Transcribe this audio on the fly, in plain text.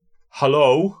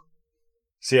hello.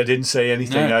 See, I didn't say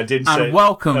anything. No. I didn't say. And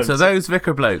welcome to those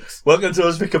Vicar Blokes. Welcome to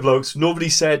those Vicar Blokes. Nobody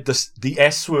said the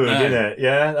S word in it.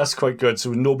 Yeah, that's quite good.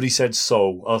 So nobody said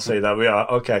so. I'll say that. We are.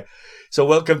 Okay. So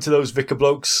welcome to those Vicar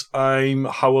Blokes. I'm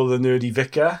Howell the Nerdy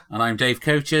Vicar. And I'm Dave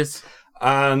Coaches.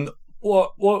 And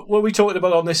what are we talking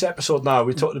about on this episode now?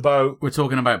 We're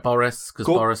talking about Boris, because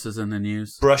Boris is in the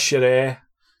news. Brush your hair.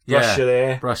 Brush your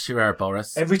hair. Brush your hair,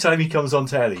 Boris. Every time he comes on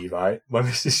telly, right, my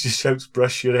missus just shouts,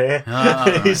 brush your hair.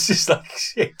 Right. It's just like,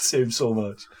 shits him so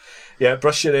much. Yeah,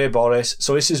 brush your hair, Boris.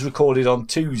 So this is recorded on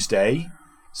Tuesday.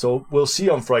 So we'll see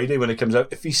on Friday when it comes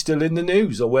out if he's still in the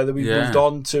news or whether we've moved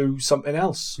on to something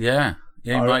else. Yeah.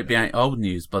 Yeah, he might be out old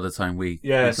news by the time we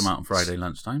come out on Friday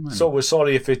lunchtime. So we're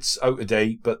sorry if it's out of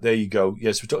date, but there you go.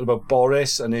 Yes, we're talking about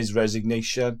Boris and his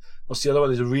resignation. What's the other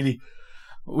one?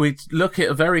 We look at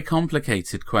a very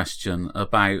complicated question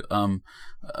about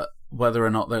whether or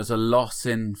not there's a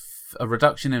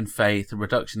reduction in faith, a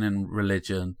reduction in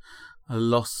religion, a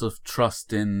loss of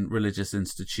trust in religious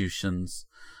institutions,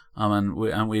 and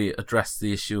we address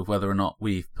the issue of whether or not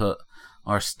we've put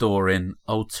our store in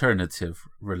alternative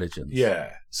religions.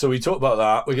 Yeah, so we talked about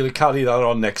that. We're going to carry that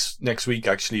on next week,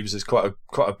 actually, because it's quite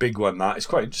a big one. That it's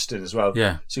quite interesting as well.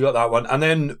 Yeah. So you got that one, and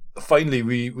then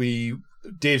finally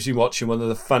Dave's been watching one of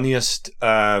the funniest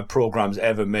programs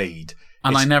ever made.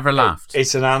 And I never laughed.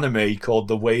 It's an anime called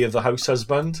The Way of the House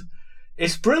Husband.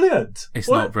 It's brilliant. It's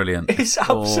not brilliant. It's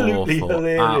absolutely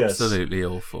hilarious. Absolutely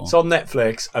awful. It's on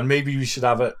Netflix, and maybe we should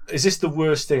have it. Is this the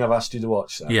worst thing I've asked you to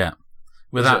watch, then? Yeah.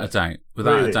 Without a doubt.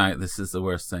 Without a doubt, this is the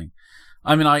worst thing.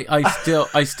 I mean, I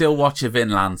still watch a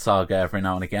Vinland Saga every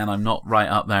now and again. I'm not right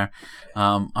up there.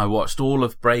 I watched all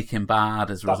of Breaking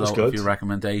Bad as a result of your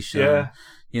recommendation. Yeah.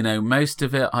 You know, most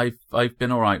of it I've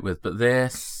been all right with, but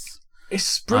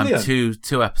it's brilliant. I'm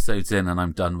two episodes in and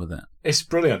I'm done with it. It's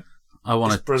brilliant. I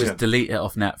want to just delete it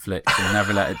off Netflix and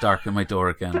never let it darken my door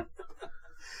again.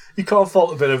 You can't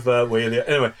fault a bit of Way of the...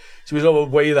 Anyway, so he's over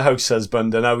Way of the House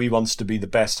Husband, and now he wants to be the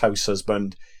best house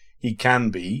husband he can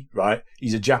be, right?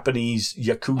 He's a Japanese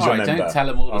Yakuza member. Don't tell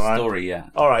him all the story yet.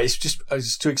 All right, I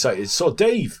was too excited. So,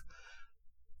 Dave,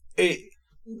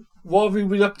 what have we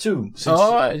been up to?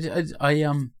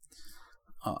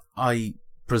 I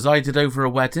presided over a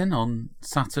wedding on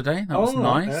Saturday. That was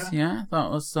nice. Yeah,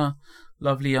 that was a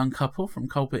lovely young couple from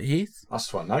Culpit Heath. That's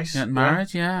quite nice. Getting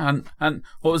married, yeah. And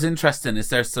what was interesting is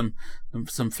there's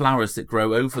some flowers that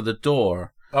grow over the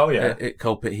door. Oh yeah. At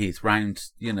Culpit Heath, round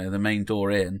the main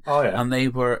door in. Oh yeah. And they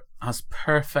were as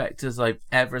perfect as I've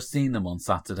ever seen them on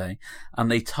Saturday, and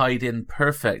they tied in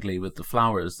perfectly with the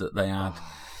flowers that they had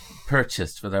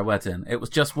purchased for their wedding. It was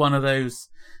just one of those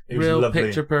real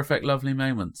picture perfect lovely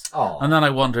moments. Oh. And then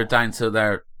I wandered down to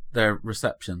their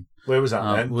reception. Where was that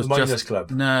then? The Miners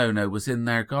Club? No, it was in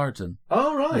their garden.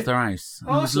 Oh right. Of their house.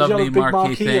 Oh, it was a lovely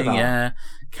marquee thing, yeah.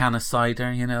 Can of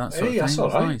cider, that sort of thing. That's all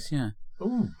right. Nice, yeah.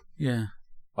 Ooh. Yeah.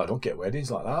 I don't get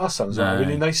weddings like that. That sounds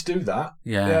really nice to do that.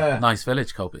 Yeah. Nice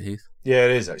village, Culpit Heath. Yeah,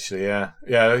 it is actually, yeah.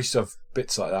 Yeah, I used to have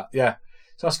bits like that. Yeah.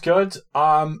 So that's good.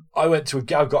 I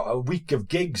got a week of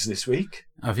gigs this week.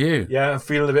 Have you? Yeah, I'm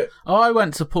feeling a bit... Oh, I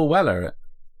went to Paul Weller at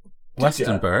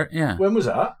Westonbirt, yeah. When was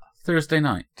that? Thursday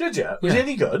night. Did you? Was he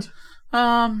any good?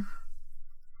 That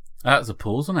was a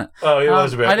Paul, wasn't it? Oh, he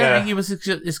was a bit, I don't think he was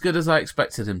as good as I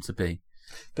expected him to be.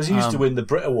 Because he used to win the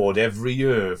Brit Award every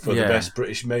year for the best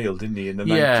British male, didn't he, in the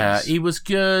 90s? Yeah, he was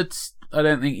good. I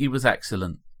don't think he was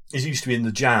excellent. He used to be in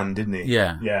the Jam, didn't he?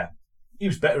 Yeah. Yeah. He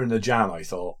was better in the Jam, I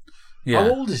thought. Yeah.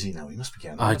 How old is he now? He must be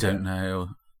getting older. I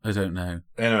don't know.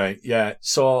 Anyway, yeah.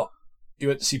 So you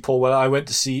went to see Paul Weller. I went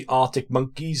to see Arctic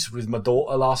Monkeys with my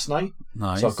daughter last night.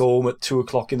 Nice. So I go home at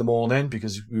 2:00 in the morning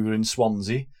because we were in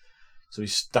Swansea. So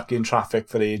he's stuck in traffic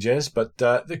for ages. But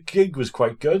the gig was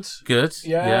quite good. Good.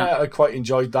 Yeah, I quite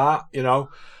enjoyed that, It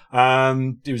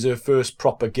was her first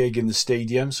proper gig in the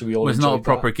stadium, so we all enjoyed that. It's not a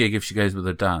proper gig if she goes with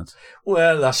her dad.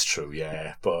 Well, that's true,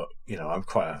 yeah. But, I'm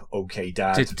quite an okay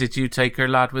dad. Did you take her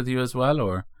lad with you as well,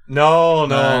 or...? No.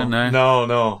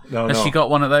 Has she got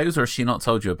one of those, or has she not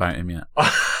told you about him yet?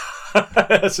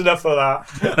 That's enough of that.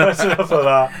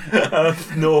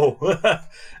 No.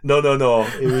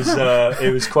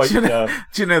 It was quite. Do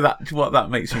you know what that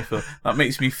makes me feel? That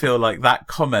makes me feel like that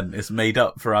comment is made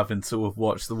up for having to have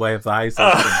watched The Way of the House.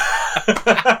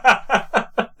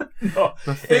 No,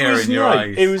 the fear in your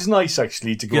eyes. It was nice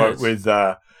actually to go out with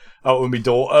my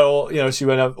daughter. She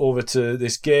went over to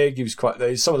this gig. It was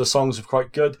some of the songs were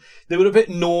quite good. They were a bit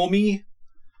normie.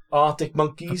 Arctic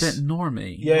Monkeys. A bit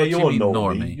normie? Yeah, you're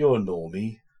normie. You're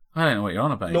normie. I don't know what you're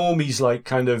on about. Normie's like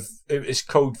kind of... It's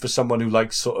code for someone who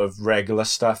likes sort of regular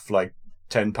stuff like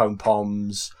 £10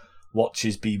 Poms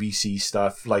watches BBC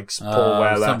stuff, like Paul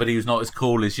Weller. Somebody who's not as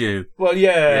cool as you. Well,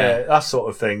 yeah, that sort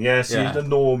of thing. Yeah, so the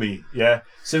normie. Yeah,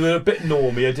 so we're a bit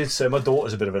normie. I did say my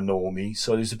daughter's a bit of a normie,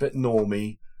 so he's a bit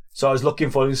normie. So I was looking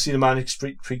forward to see the Manic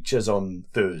Street Preachers on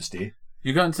Thursday.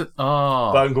 You're going to...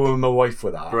 But I'm going with my wife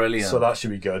with that. Brilliant. So that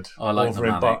should be good. I like the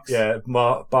Manics.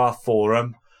 Bath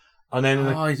Forum. And then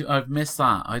I've missed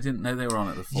that. I didn't know they were on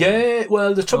at the Forum. Yeah,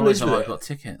 well, the trouble is with I've got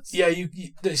tickets. Yeah,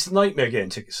 it's a nightmare getting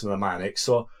tickets to the Manics.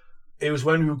 So it was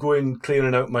when we were going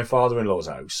clearing out my father-in-law's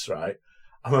house, right?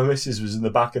 And my missus was in the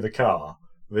back of the car.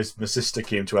 My sister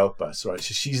came to help us, right?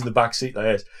 So she's in the back seat like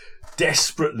this,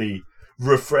 desperately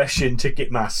refreshing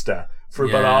Ticketmaster for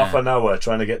about half an hour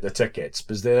trying to get the tickets,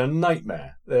 because they're a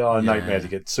nightmare. They are a nightmare to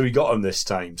get. So we got them this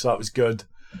time, so that was good.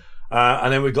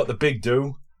 And then we got the big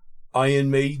do,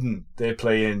 Iron Maiden. They're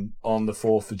playing on the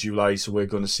 4th of July, so we're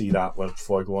going to see that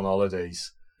before I go on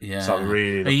holidays. Yeah. So I'm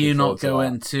really Are you not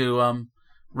going to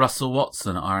Russell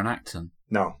Watson at Iron Acton?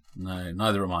 No. No,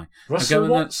 neither am I. Russell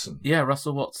Watson?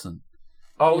 Russell Watson.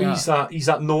 Oh, yeah. He's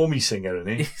that normie singer, isn't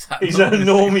he? He's that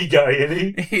normie guy, isn't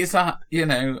he? He's that,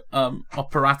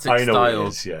 operatic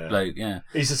style bloke,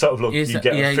 He's the sort of look you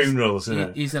get at funerals, isn't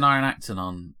it? He's in Iron Acton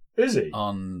on... Is he?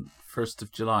 On 1st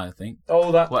of July, I think.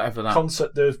 Oh, whatever that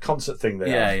the concert thing there.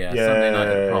 Yeah, Sunday night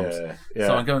at Proms. Yeah.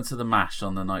 So I'm going to the MASH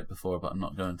on the night before, but I'm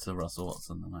not going to Russel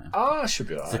Watson the night after. Should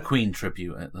be alright. It's a Queen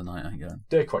tribute at the night I'm going.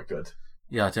 They're quite good.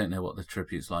 Yeah, I don't know what the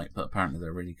tribute's like, but apparently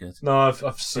they're really good. No, I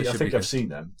think I've seen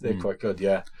them. They're quite good,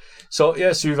 yeah. So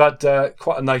we've had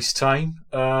quite a nice time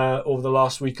over the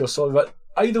last week or so. We've had,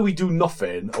 either we do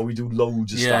nothing or we do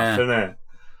loads of stuff, innit?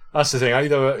 That's the thing.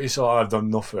 Either it's I've done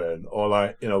nothing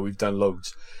or we've done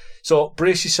loads. So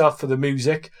brace yourself for the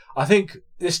music. I think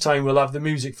this time we'll have the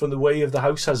music from The Way of the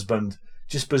House Husband,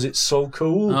 just because it's so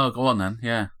cool. Oh, go on then,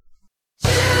 yeah.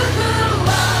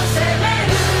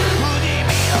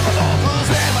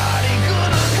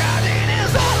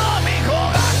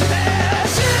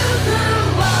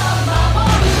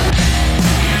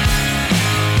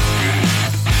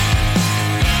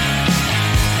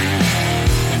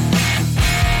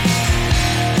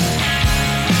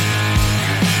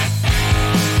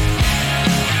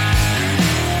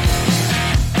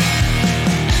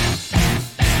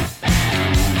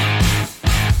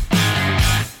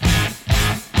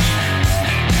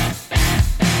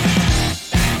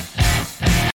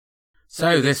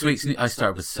 So this week's I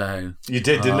started with so. You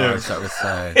did, didn't you? I started with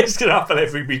so. It's going to happen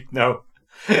every week now.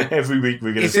 Every week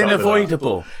we're going to start with that. It's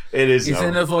unavoidable. It is. It's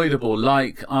unavoidable,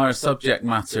 like our subject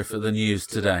matter for the news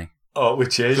today. Oh,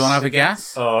 which is? Do you want to have a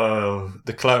guess? Oh,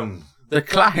 the clown. The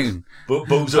clown.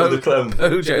 Bojo the clown.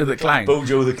 Bojo the clown.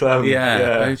 Bojo the clown.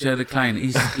 Yeah, Bojo the clown.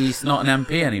 He's not an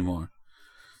MP anymore.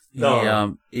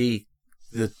 No.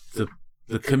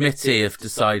 The committee have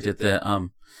decided that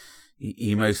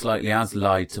he most likely has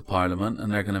lied to Parliament,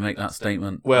 and they're going to make that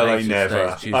statement. Well,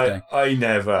 Tuesday. I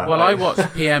never. Well, I watched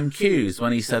PMQs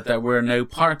when he said there were no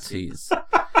parties.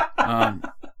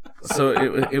 So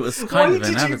it was kind of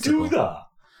inevitable. Why did you do that?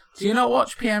 Do you not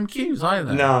watch PMQs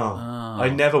either? No, I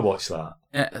never watch that.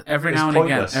 Every now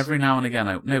and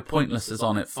again. No, Pointless is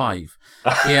on at 5.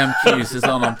 PMQs is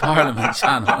on Parliament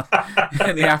Channel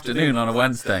in the afternoon on a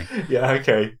Wednesday. Yeah,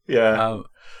 okay, yeah.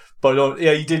 But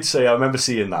you did say, I remember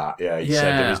seeing that. Yeah, you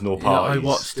said there was no parties. I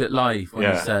watched it live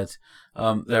when he said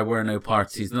there were no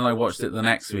parties. And then I watched it the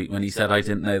next week when he said I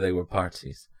didn't know they were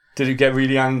parties. Did you get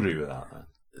really angry with that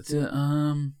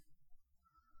then?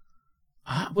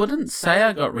 I wouldn't say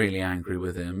I got really angry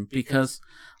with him because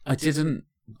I didn't.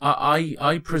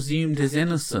 I presumed his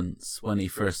innocence when he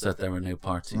first said there were no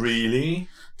parties. Really?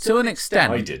 To an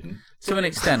extent. I didn't. To an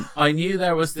extent. I knew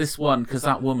there was this one because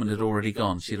that woman had already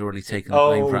gone. She'd already taken the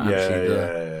blame for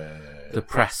it. The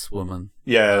press woman.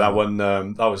 Yeah, that one,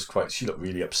 that was quite... She looked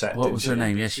really upset, What was her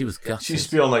name? Yeah, she was gutted. She used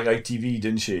to be on, ITV,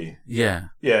 didn't she? Yeah.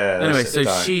 Yeah. Anyway, so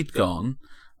she'd gone.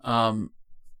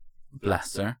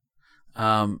 Bless her.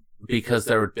 Because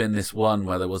there had been this one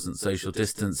where there wasn't social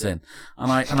distancing.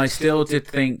 And I still did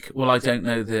think, well, I don't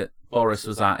know that Boris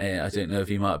was at it. I don't know if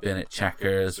he might have been at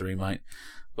Chequers or he might...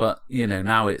 But,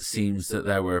 now it seems that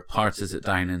there were parties at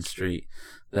Downing Street.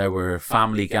 There were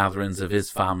family gatherings of his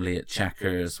family at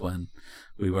Chequers when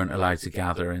we weren't allowed to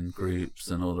gather in groups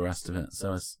and all the rest of it.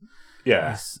 So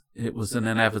it was an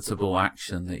inevitable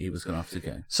action that he was going to have to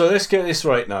go. So let's get this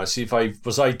right now. See if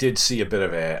I did see a bit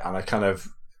of it and I kind of,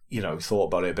 thought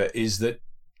about it a bit, is that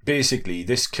basically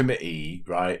this committee,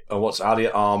 right, and what's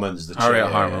Harriet Harman's the chair?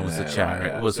 Harriet Harman was the chair.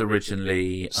 Right, it was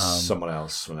originally someone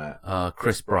else, wasn't it?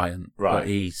 Chris Bryant. Right. But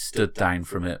he stood down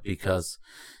from it because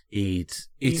he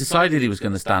decided he was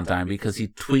going to stand down because he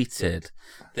tweeted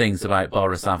things about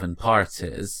Boris having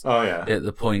parties at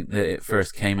the point that it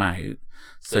first came out.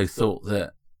 So thought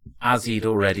that as he'd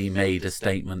already made a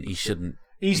statement, he shouldn't.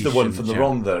 He's the one from the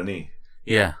Rhondda, isn't he?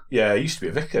 Yeah. Yeah, he used to be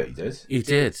a vicar, he did. He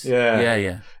did.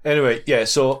 Yeah. Anyway,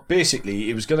 so basically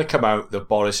it was going to come out that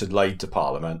Boris had lied to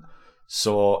Parliament.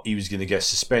 So he was going to get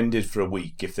suspended for a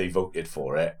week if they voted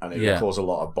for it, and it would cause a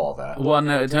lot of bother. Well,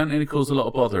 no, it don't only cause a lot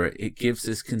of bother. It gives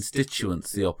his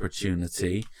constituents the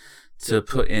opportunity to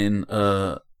put in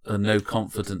a no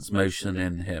confidence motion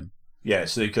in him. Yeah,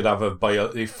 so they could have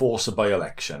they force a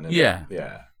by-election. Yeah.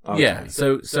 Okay. Yeah.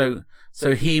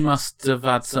 So he must have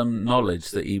had some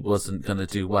knowledge that he wasn't going to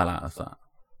do well out of that.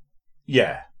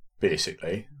 Yeah,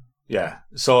 basically. Yeah.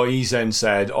 So he's then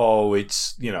said, "Oh,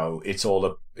 it's all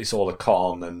a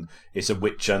con and it's a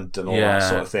witch hunt and all that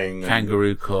sort of thing."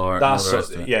 Kangaroo court. That's so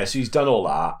he's done all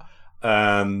that,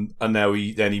 and now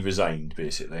he resigned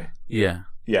basically. Yeah.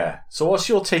 Yeah. So what's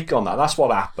your take on that? That's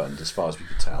what happened, as far as we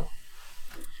could tell.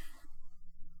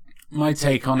 My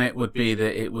take on it would be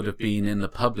that it would have been in the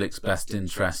public's best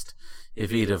interest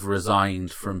if he'd have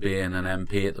resigned from being an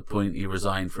MP at the point he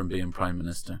resigned from being Prime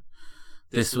Minister.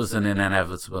 This was an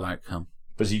inevitable outcome.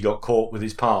 Because he got caught with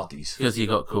his parties. Because he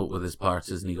got caught with his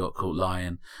parties and he got caught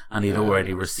lying, and he'd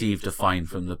already received a fine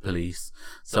from the police.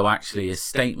 So actually his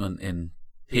statement in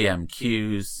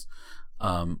PMQs,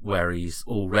 where he's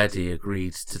already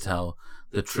agreed to tell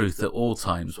the truth at all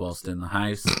times whilst in the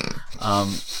House,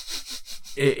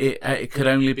 it could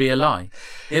only be a lie.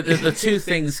 The two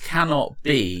things cannot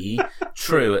be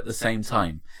true at the same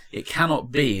time. It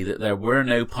cannot be that there were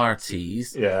no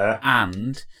parties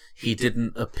and he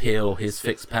didn't appeal his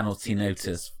fixed penalty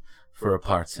notice for a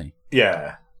party.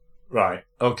 Yeah. Right.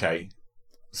 Okay.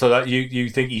 So that you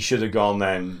think he should have gone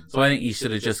then? So I think he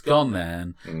should have just gone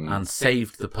then and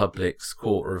saved the public's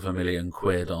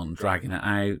 £250,000 on dragging it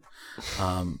out.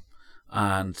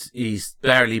 And he's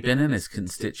barely been in his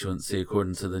constituency,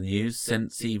 according to the news,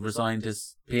 since he resigned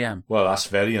as PM. Well, that's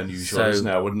very unusual, isn't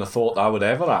it? I wouldn't have thought that would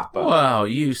ever happen. Well,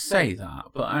 you say that,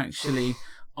 but actually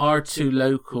our two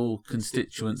local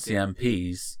constituency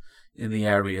MPs in the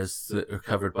areas that are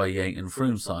covered by Yate and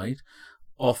Froomside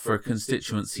offer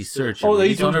constituency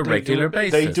surgeries on a regular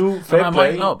basis. They do. And I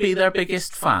might not be their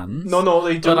biggest fans. No,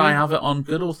 they do. But I have it on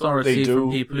good authority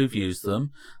from people who've used them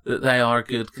that they are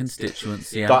good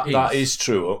constituency MPs. That is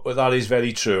true. That is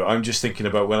very true. I'm just thinking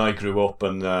about when I grew up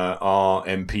and our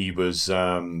MP was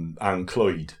Anne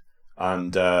Cloyd,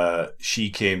 and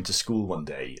she came to school one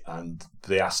day and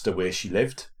they asked her where she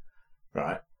lived,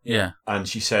 right? Yeah. And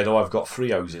she said, "Oh, I've got 3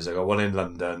 houses. I got one in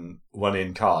London, one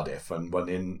in Cardiff, and one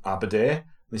in Aberdare."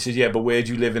 They said, "Yeah, but where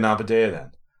do you live in Aberdare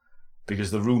then?"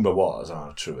 Because the rumour was, I don't know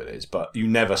how true it is, but you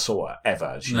never saw her,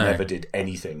 ever. She never did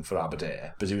anything for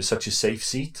Aberdare because it was such a safe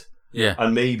seat. Yeah.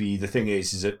 And maybe the thing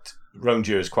is that round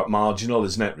here is quite marginal,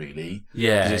 isn't it, really?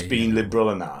 Yeah. Because it's being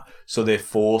liberal and that. So they're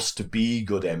forced to be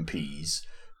good MPs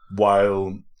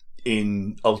while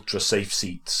in ultra-safe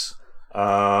seats.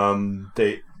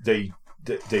 They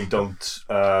don't,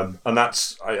 and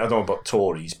that's, I don't know about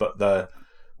Tories, but like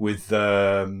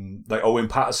Owen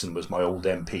Paterson was my old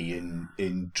MP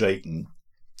in Drayton.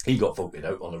 He got voted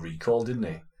out on a recall, didn't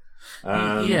he?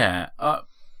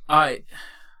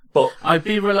 But I'd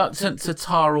be reluctant to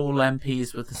tar all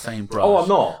MPs with the same brush. Oh, I'm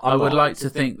not. I would like to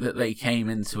think that they came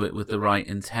into it with the right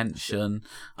intention,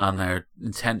 and their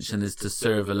intention is to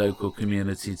serve a local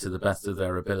community to the best of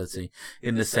their ability,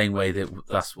 in the same way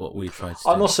that's what we try to do.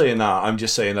 I'm not saying that. I'm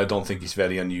just saying I don't think it's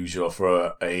very unusual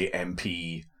for a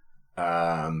MP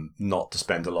not to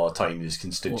spend a lot of time in his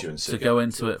constituency. To go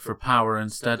into it for power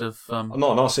instead of... I'm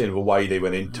not saying why they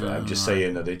went into it. I'm just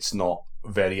saying that it's not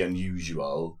very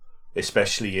unusual,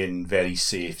 especially in very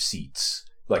safe seats,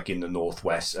 like in the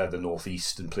northwest, the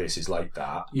northeast, and places like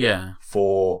that. Yeah.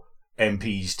 For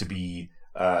MPs to be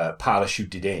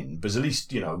parachuted in, because at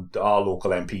least our local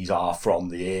MPs are from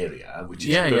the area, which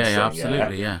is a good thing,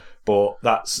 absolutely, yeah. But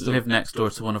that's lived next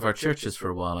door to one of our churches for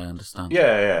a while, I understand.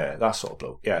 Yeah, that sort of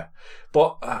bloke. Yeah,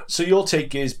 but so your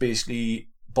take is basically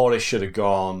Boris should have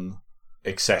gone,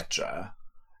 etc.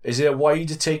 Is there a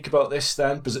wider take about this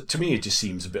then? Because to me, it just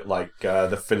seems a bit like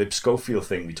the Philip Schofield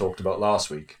thing we talked about last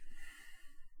week.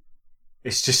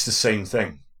 It's just the same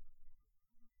thing.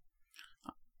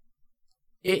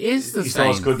 It is the He's same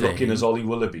thing. He's not as good looking as Ollie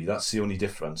Willoughby. That's the only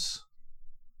difference.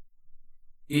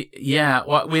 Yeah,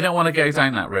 well, we don't want to go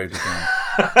down that road again.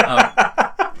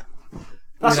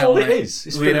 That's all it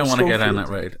is. We don't want to go down that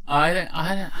road. I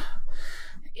don't.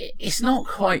 It's not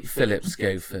quite Philip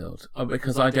Schofield,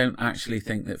 because I don't actually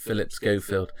think that Philip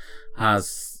Schofield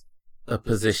has a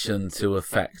position to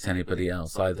affect anybody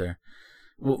else either.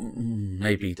 Well,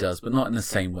 maybe he does, but not in the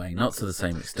same way, not to the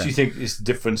same extent. Do you think it's the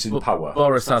difference in power?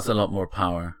 Boris has a lot more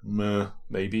power.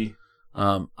 Maybe.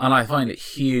 And I find it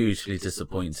hugely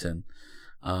disappointing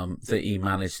that he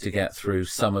managed to get through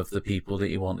some of the people that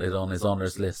he wanted on his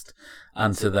honours list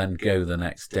and to then go the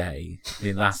next day. I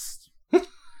mean, that's...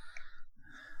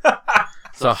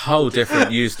 It's a whole different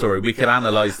news story. We could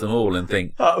analyse them all and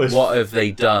think, what have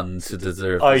they done to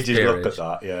deserve this did look at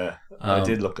that, yeah. I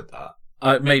did look at that.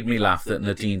 It made me laugh that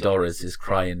Nadine Dorries is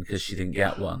crying because she didn't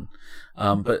get one.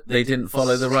 But they didn't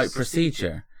follow the right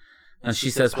procedure. And she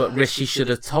says, but Rishi should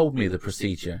have told me the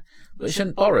procedure. But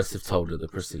shouldn't Boris have told her the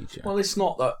procedure? Well, it's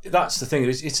not that. That's the thing.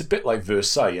 It's a bit like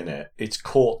Versailles, isn't it? It's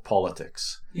court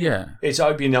politics. Yeah.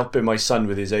 I've been helping my son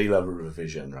with his A-level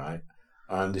revision, right?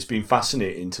 And it's been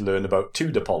fascinating to learn about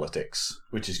Tudor politics,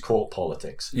 which is court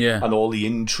politics. Yeah. And all the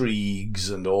intrigues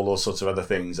and all those sorts of other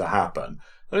things that happen.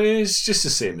 I mean, it's just the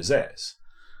same as this.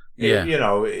 Yeah.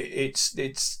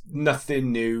 It's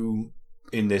nothing new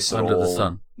in this at all. Under the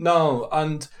sun. No,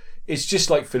 and it's just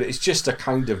like it's just a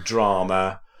kind of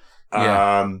drama.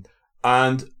 Yeah.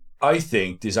 And I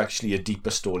think there's actually a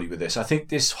deeper story with this. I think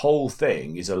this whole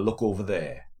thing is a look over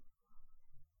there.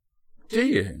 Do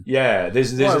you? Yeah.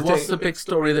 What's the big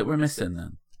story that we're missing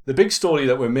then? The big story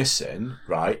that we're missing,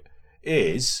 right,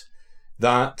 is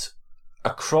that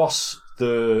across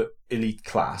the elite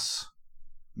class,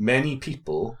 many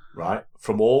people, right,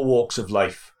 from all walks of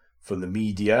life, from the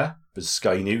media, because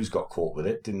Sky News got caught with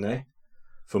it, didn't they?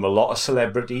 From a lot of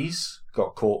celebrities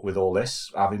got caught with all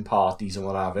this, having parties and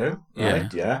what have you,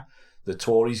 right? Yeah. The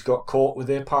Tories got caught with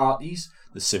their parties.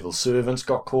 The civil servants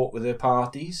got caught with their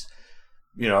parties.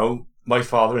 You know, my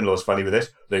father-in-law's funny with this.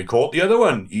 They caught the other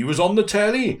one. He was on the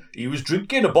telly. He was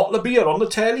drinking a bottle of beer on the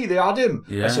telly. They had him.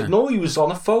 Yeah. I said, no, he was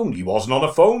on a phone. He wasn't on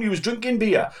a phone. He was drinking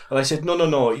beer. And I said,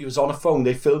 no. He was on a phone.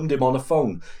 They filmed him on a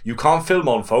phone. You can't film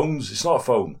on phones. It's not a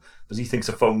phone. Because he thinks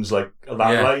a phone's like a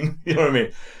landline. Yeah. You know what I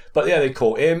mean? But yeah, they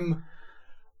caught him.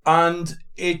 And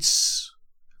it's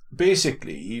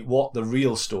basically what the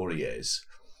real story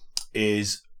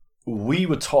is we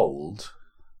were told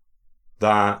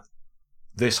that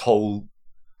this whole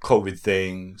COVID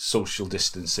thing, social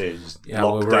distancing,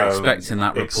 lockdown, we're expecting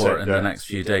that report in the next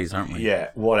few days, aren't we?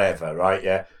 Yeah, whatever, right?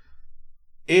 Yeah.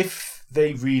 If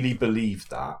they really believed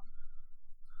that,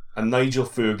 and Nigel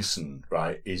Ferguson,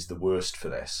 right, is the worst for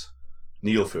this.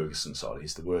 Neil Ferguson, sorry,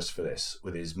 is the worst for this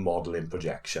with his modelling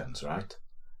projections, right?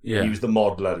 Yeah. He was the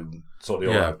modeller who sorted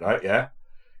it all out, right? Yeah.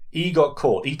 He got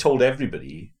caught. He told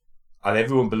everybody, and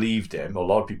everyone believed him, or a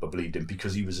lot of people believed him,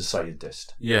 because he was a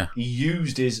scientist. Yeah. He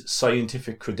used his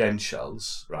scientific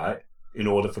credentials, right, in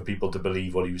order for people to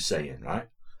believe what he was saying, right?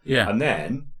 Yeah. And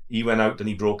then he went out and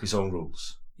he broke his own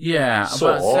rules. Yeah,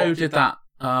 but so did that,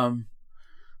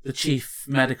 the chief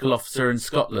medical officer in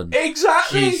Scotland.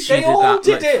 Exactly. She did that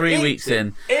like 3 weeks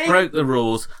in, broke the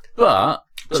rules, but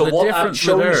so the difference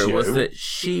with her was that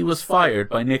she was fired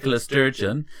by Nicola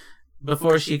Sturgeon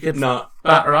before she could bat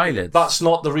her eyelids. That's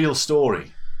not the real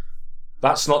story.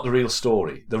 That's not the real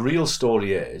story. The real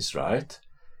story is, right,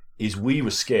 is we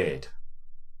were scared.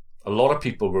 A lot of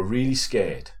people were really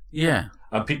scared. Yeah.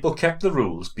 And people kept the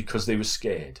rules because they were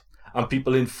scared. And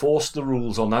people enforced the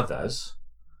rules on others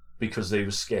because they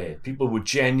were scared. People were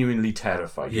genuinely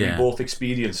terrified. Yeah. We both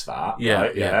experienced that, yeah,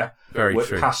 right? Yeah. Very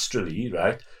true. Pastorally,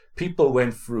 right? People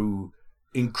went through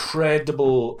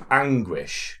incredible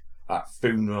anguish at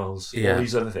funerals, all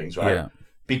these other things, right? Yeah.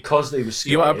 Because they were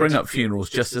scared. You want to bring up funerals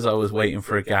just as I was waiting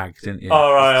for a gag, didn't you?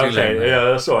 Oh, right, okay. Yeah,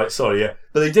 that's all right. Sorry, yeah.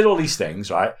 But they did all these things,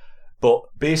 right? But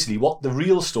basically, what the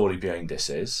real story behind this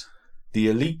is, the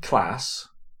elite class,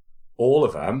 all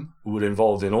of them who were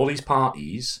involved in all these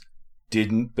parties,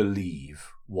 didn't believe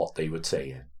what they were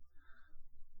saying.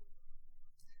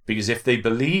 Because if they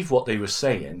believed what they were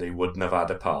saying, they wouldn't have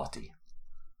had a party.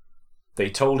 They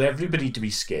told everybody to be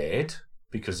scared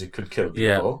because it could kill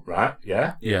people, right?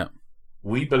 Yeah? Yeah.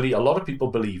 A lot of people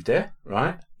believed it,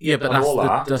 right? Yeah, but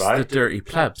that's right? The dirty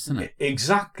plebs, isn't it?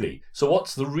 Exactly. So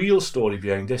what's the real story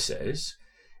behind this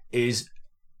is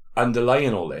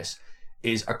underlying all this,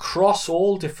 is across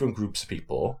all different groups of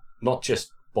people, not just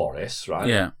Boris, right?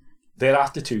 Yeah. Their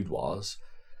attitude was,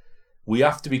 we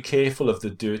have to be careful of the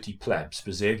dirty plebs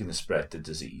because they're going to spread the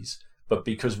disease. But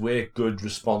because we're good,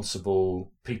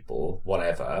 responsible people,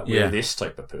 whatever, we're this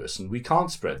type of person, we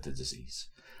can't spread the disease.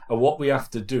 And what we have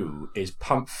to do is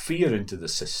pump fear into the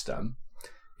system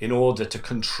in order to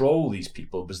control these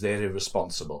people because they're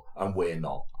irresponsible and we're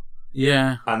not.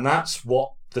 Yeah. And that's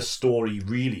what the story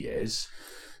really is.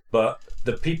 But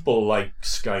the people like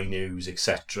Sky News,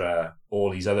 etc.,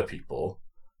 all these other people,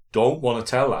 don't want to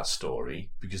tell that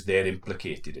story because they're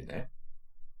implicated in it.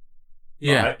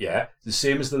 Yeah. Right? Yeah. The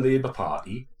same as the Labour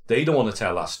Party. They don't want to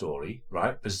tell that story,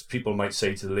 right? Because people might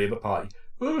say to the Labour Party,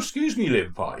 "Oh, excuse me,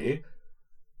 Labour Party,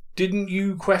 didn't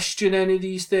you question any of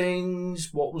these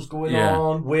things? What was going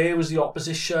on? Where was the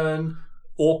opposition?"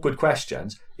 Awkward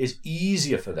questions. It's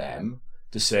easier for them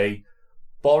to say,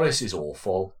 Boris is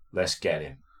awful, let's get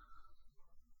him.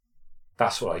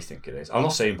 That's what I think it is. I'm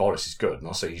not saying Boris is good. I'm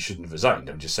not saying he shouldn't have resigned.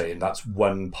 I'm just saying that's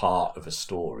one part of a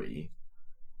story.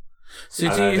 So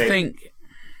and do you think...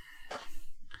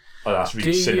 Oh, that's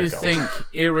really cynical. You think,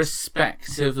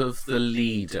 irrespective of the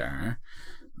leader,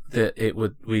 that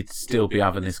we'd still be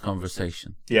having this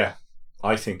conversation? Yeah.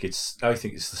 I think it's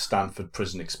the Stanford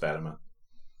prison experiment.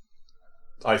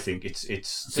 I think it's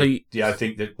I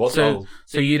think that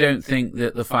so you don't think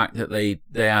that the fact that they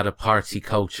had a party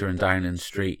culture in Downing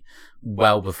Street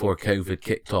well before COVID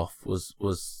kicked off was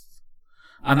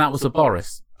and that was a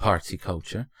Boris party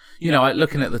culture. You know,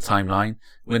 looking at the timeline,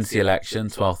 wins the election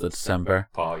 12th of December,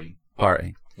 party.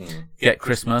 Get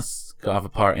Christmas, go have a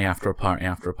party after a party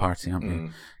after a party, haven't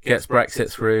you? Gets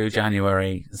Brexit through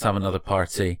January, let's have another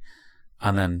party,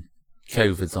 and then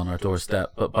COVID's on our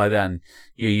doorstep, but by then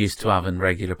you're used to having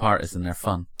regular parties and they're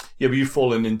fun. Yeah, but you've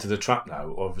fallen into the trap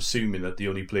now of assuming that the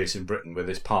only place in Britain where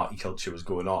this party culture was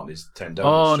going on is 10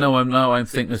 Downing Street. I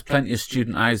think there's plenty of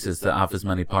student houses that have as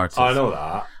many parties. I know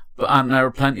that. And there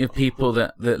are plenty of people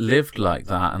that lived like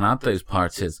that and had those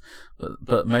parties.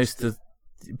 But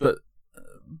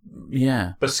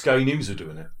Sky News are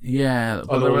doing it. Yeah,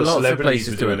 but there were lots of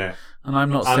places doing it. And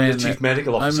I'm not saying the chief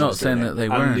medical officer was doing it. They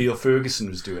weren't. And Neil Ferguson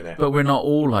was doing it. But we're not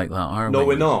all like that, are we? No,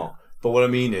 we're not. But what I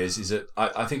mean is that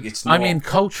I think it's not... I mean,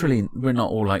 culturally, we're not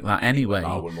all like that anyway.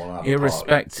 I wouldn't want to have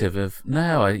irrespective of...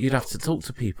 No, you'd have to talk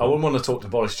to people. I wouldn't want to talk to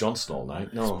Boris Johnson all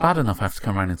night, no. It's bad enough I have to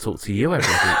come around and talk to you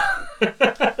every week.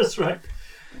 That's right.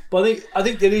 But I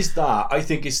think there is that. I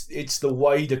think it's the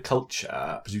wider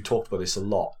culture, because you talked about this a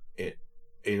lot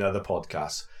in other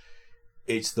podcasts.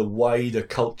 It's the wider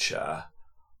culture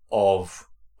of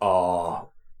our...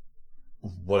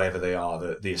 whatever they are,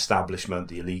 the establishment,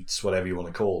 the elites, whatever you want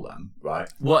to call them, right?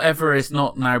 Whatever is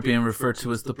not now being referred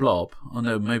to as the blob. Oh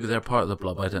no, maybe they're part of the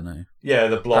blob, I don't know. Yeah,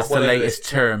 the blob. That's the latest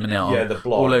term now. Yeah, the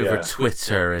blob. All over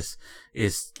Twitter is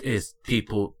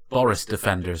people, Boris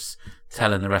defenders,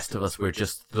 telling the rest of us we're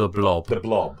just the blob. The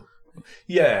blob.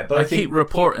 Yeah, but I think... keep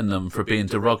reporting them for being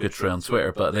derogatory on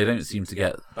Twitter, but they don't seem to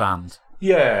get banned.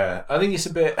 Yeah, I think it's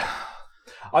a bit...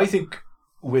 I think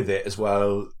with it as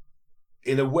well...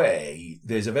 in a way,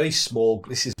 there's a very small...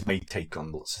 This is my take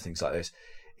on lots of things like this.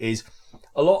 Is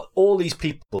all these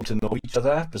people to know each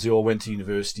other because they all went to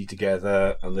university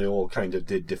together and they all kind of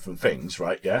did different things,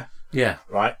 right? Yeah? Yeah.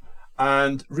 Right?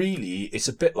 And really, it's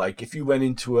a bit like if you went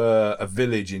into a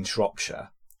village in Shropshire,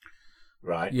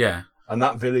 right? Yeah. And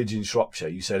that village in Shropshire,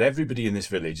 you said everybody in this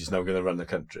village is now going to run the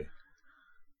country.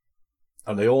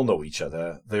 And they all know each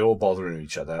other, they all bothering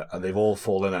each other, and they've all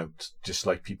fallen out, just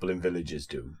like people in villages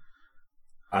do.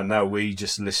 And now we're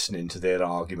just listening to their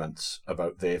arguments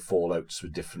about their fallouts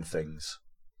with different things.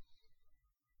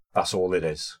 That's all it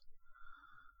is.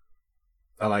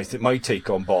 And I think my take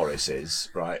on Boris is,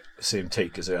 right, same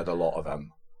take as I had a lot of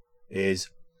them, is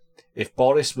if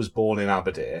Boris was born in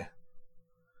Aberdeen,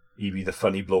 he'd be the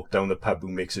funny bloke down the pub who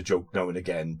makes a joke now and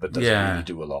again, but doesn't really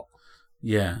do a lot.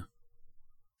 Yeah.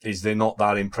 Is they're not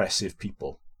that impressive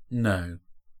people. No.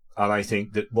 And I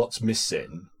think that what's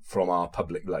missing from our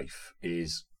public life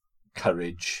is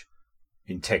courage,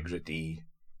 integrity,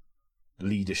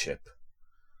 leadership.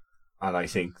 And I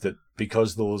think that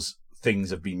because those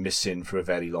things have been missing for a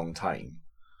very long time,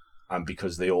 and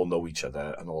because they all know each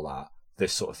other and all that,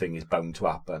 this sort of thing is bound to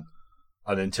happen.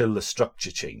 And until the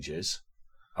structure changes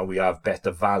and we have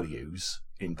better values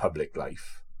in public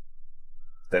life,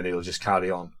 then it'll just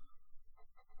carry on.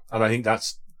 And I think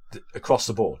that's across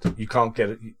the board. You can't get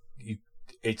it.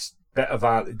 It's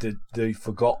better they've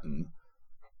forgotten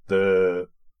the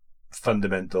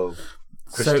fundamental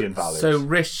Christian values. So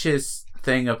Rich's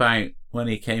thing about when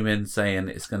he came in saying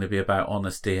it's going to be about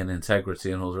honesty and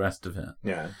integrity and all the rest of it.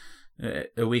 Yeah.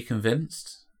 Are we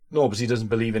convinced? No, because he doesn't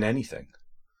believe in anything.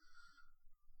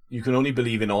 You can only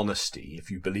believe in honesty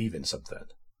if you believe in something.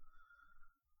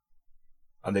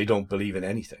 And they don't believe in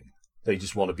anything. They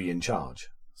just want to be in charge.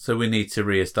 So we need to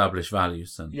re-establish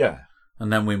values then. Yeah.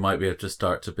 And then we might be able to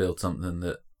start to build something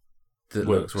that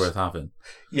looks worth having.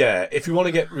 Yeah, if you want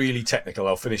to get really technical,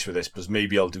 I'll finish with this because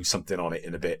maybe I'll do something on it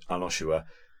in a bit. I'm not sure.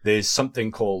 There's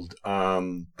something called,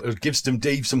 it gives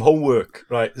Dave some homework,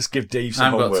 right? Let's give Dave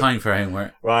some homework. I haven't got time for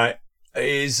homework. Right.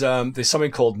 There's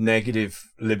something called negative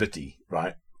liberty,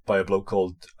 right? by a bloke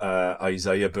called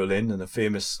Isaiah Berlin, and a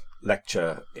famous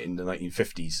lecture in the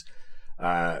 1950s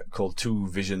called Two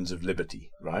Visions of Liberty,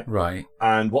 right? Right.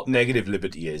 And what negative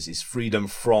liberty is freedom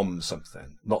from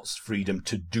something, not freedom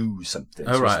to do something.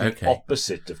 Oh, so right, it's the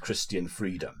opposite of Christian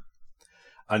freedom.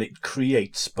 And it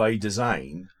creates, by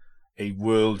design, a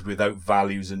world without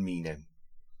values and meaning.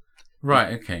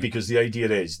 Right, okay. Because the idea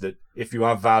is that if you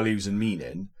have values and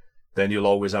meaning, then you'll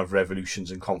always have revolutions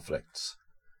and conflicts.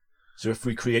 So if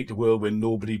we create a world where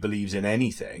nobody believes in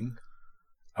anything,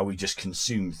 and we just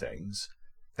consume things,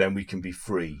 then we can be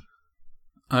free.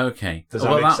 Okay. Does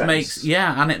that make sense? Makes,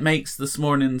 yeah, and it makes this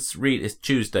morning's read. It's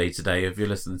Tuesday today. If you're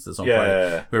listening to this on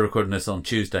Friday, we're recording this on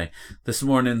Tuesday. This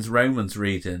morning's Romans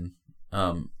reading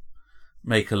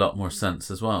make a lot more sense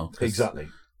as well. Exactly.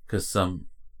 Because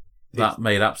that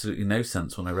made absolutely no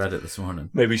sense when I read it this morning.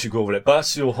 Maybe we should go over it. But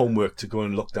that's your homework to go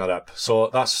and look that up. So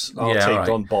I'll take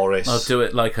on Boris. I'll do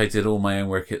it like I did all my own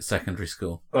work at secondary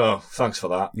school. Oh, thanks for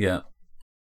that. Yeah.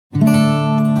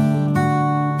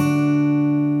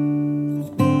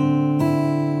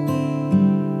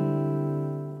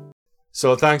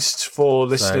 So thanks for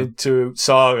listening to...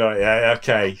 Sorry, yeah,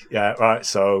 okay. Yeah, right.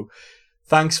 So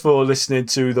thanks for listening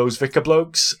to those Vicar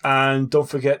Blokes. And don't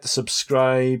forget to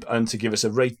subscribe and to give us a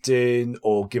rating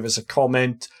or give us a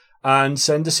comment. And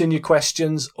send us in your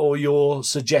questions or your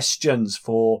suggestions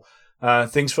for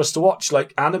things for us to watch,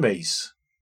 like animes.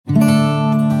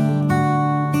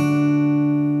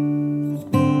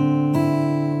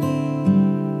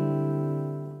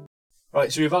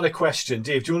 Right, so we've had a question.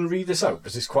 Dave, do you want to read this out?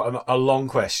 Because it's quite a long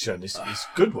question. It's a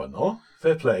good one, though.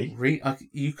 Fair play.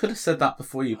 You could have said that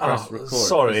before you pressed record.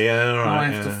 Sorry, yeah, all right. I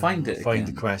have to find it Find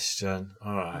again. the question.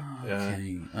 All right.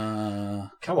 Okay.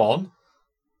 Come on.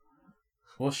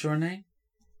 What's your name?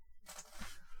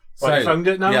 Right, you found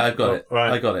it now? Yeah, I got it.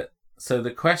 Right. I got it. So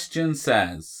the question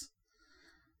says,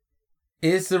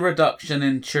 is the reduction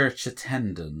in church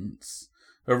attendance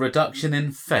a reduction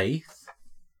in faith,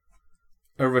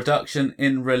 a reduction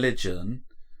in religion,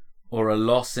 or a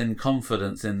loss in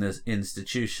confidence in the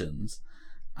institutions?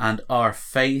 And are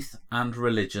faith and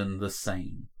religion the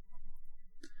same?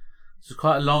 It's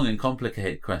quite a long and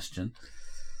complicated question.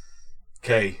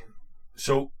 Okay,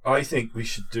 so I think we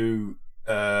should do...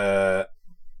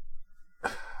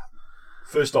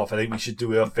 First off, I think we should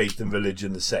do our faith and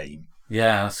religion the same.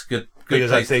 Yeah, that's good.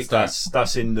 Because I think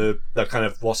that's in the kind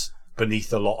of what's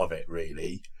beneath a lot of it,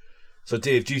 really. So,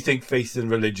 Dave, do you think faith and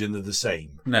religion are the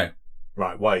same? No.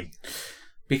 Right, why?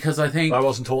 Because I think... I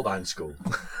wasn't taught that in school.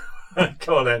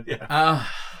 Go on then, yeah.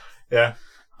 Yeah.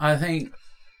 I think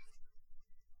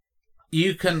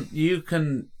you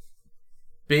can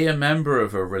be a member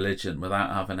of a religion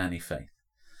without having any faith.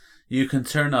 You can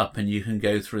turn up and you can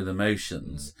go through the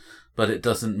motions, but it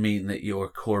doesn't mean that your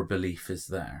core belief is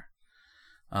there.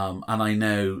 And I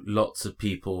know lots of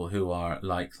people who are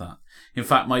like that. In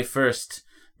fact, my first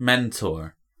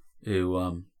mentor,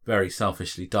 who very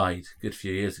selfishly died a good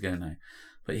few years ago now,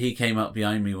 but he came up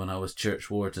behind me when I was church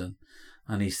warden,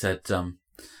 and he said,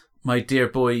 my dear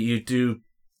boy, you do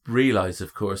realise,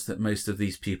 of course, that most of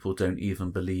these people don't even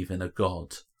believe in a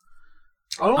God.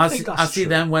 I don't think that's as true. He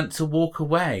then went to walk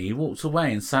away, he walked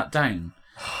away and sat down.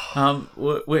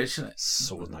 Which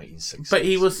so 1960s.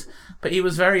 But he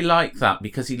was very like that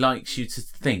because he likes you to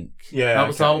think. Yeah, that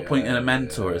was the whole point in a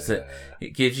mentor, is that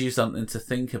it gives you something to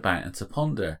think about and to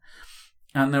ponder.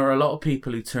 And there are a lot of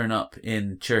people who turn up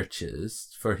in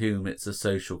churches for whom it's a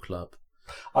social club.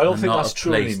 I don't think that's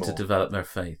true anymore. To develop their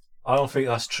faith. I don't think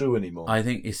that's true anymore. I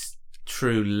think it's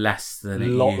true less than it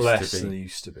used to be. A lot less than it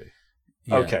used to be.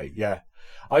 Yeah. Okay, yeah.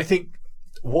 I think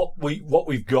what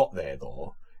we've got there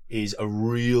though is a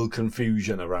real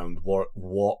confusion around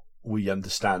what we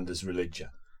understand as religion.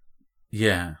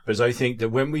 Yeah. Because I think that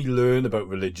when we learn about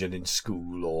religion in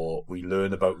school, or we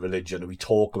learn about religion and we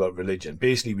talk about religion,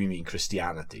 basically we mean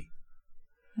Christianity.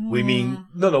 We mean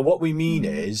what we mean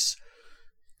is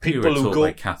people who go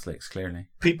by Catholics, clearly.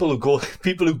 People who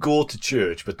go to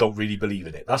church but don't really believe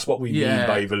in it. That's what we mean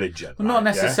by religion. Well, not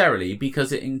necessarily,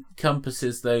 because it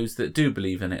encompasses those that do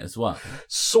believe in it as well.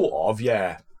 Sort of,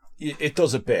 yeah. It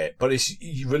does a bit, but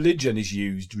religion is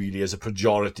used really as a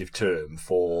pejorative term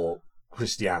for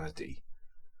Christianity.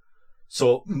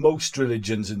 So most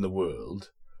religions in the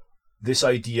world, this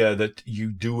idea that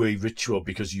you do a ritual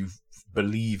because you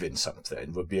believe in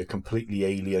something would be a completely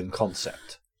alien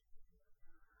concept.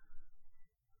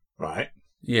 Right?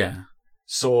 Yeah.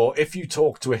 So if you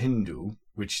talk to a Hindu,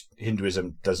 which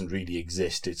Hinduism doesn't really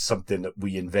exist, it's something that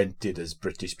we invented as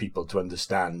British people to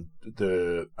understand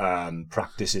the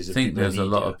practices of people. I think there's a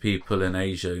lot of people in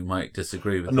Asia who might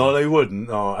disagree with No, they wouldn't.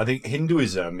 No, I think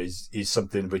Hinduism is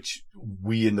something which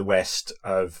we in the West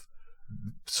have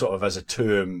sort of as a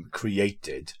term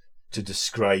created to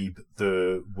describe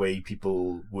the way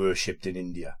people worshipped in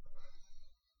India.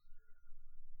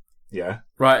 Yeah.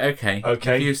 Right, okay.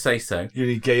 If you say so. You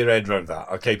need to get your head around that.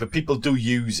 Okay, but people do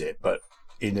use it, but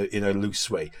in a loose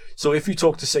way. So if you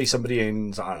talk to, say, somebody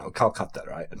in, I don't know, Calcutta,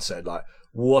 right, and said, like,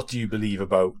 what do you believe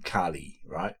about Kali,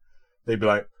 right? They'd be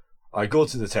like, I go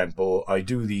to the temple, I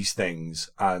do these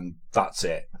things, and that's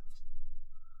it.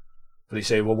 But they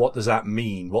say, well, what does that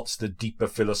mean? What's the deeper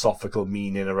philosophical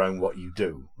meaning around what you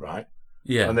do, right?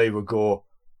 Yeah. And they would go,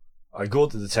 I go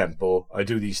to the temple, I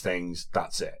do these things,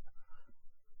 that's it.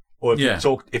 Or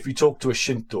if you talk to a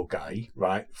Shinto guy,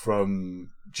 right,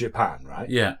 from Japan, right?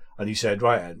 Yeah. And you said,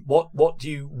 right, what do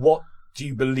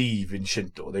you believe in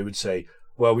Shinto? They would say,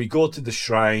 well, we go to the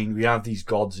shrine, we have these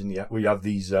gods we have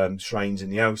these shrines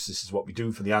in the house. This is what we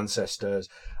do for the ancestors,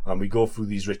 and we go through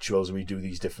these rituals and we do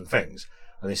these different things.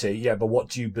 And they say, yeah, but what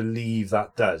do you believe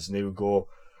that does? And they would go,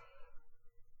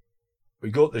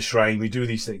 we go to the shrine, we do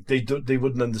these things. They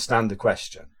wouldn't understand the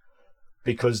question,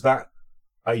 because that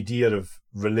idea of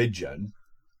religion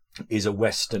is a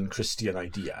Western Christian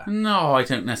idea. No, I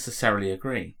don't necessarily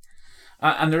agree.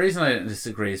 And the reason I don't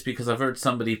disagree is because I've heard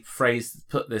somebody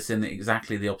put this in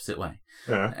exactly the opposite way.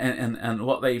 Yeah. And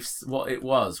what it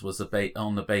was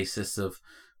on the basis of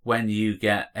when you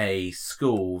get a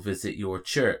school visit your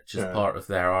church as part of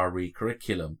their RE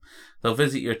curriculum. They'll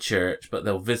visit your church, but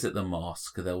they'll visit the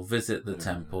mosque, they'll visit the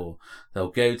temple,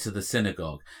 they'll go to the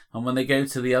synagogue. And when they go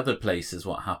to the other places,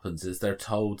 what happens is they're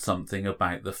told something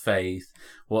about the faith,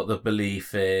 what the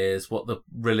belief is, what the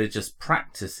religious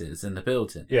practice is in the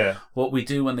building. Yeah. What we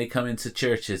do when they come into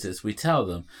churches is we tell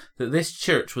them that this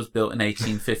church was built in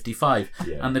 1855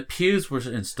 and the pews were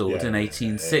installed in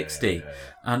 1860.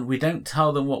 And we don't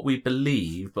tell them what we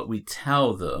believe, but we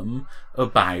tell them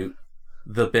about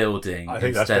the building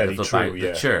instead of about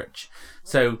the church.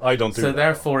 So I don't do so that.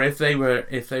 Therefore, if they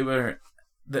were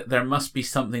there must be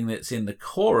something that's in the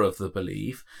core of the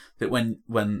belief that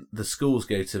when the schools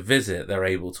go to visit, they're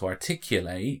able to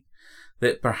articulate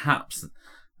that perhaps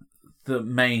the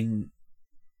main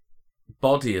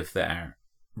body of their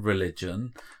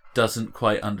religion doesn't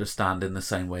quite understand in the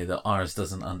same way that ours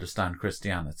doesn't understand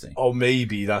Christianity. Or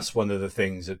maybe that's one of the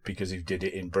things that, because he did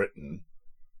it in Britain,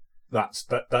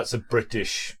 that's a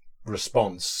British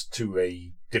response to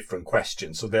a different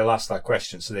question. So they'll ask that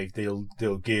question. So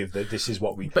they'll give that this is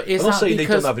what we. But is I'm not that saying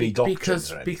because, they don't have any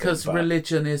doctrines or anything, because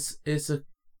religion is a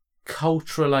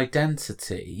cultural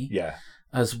identity,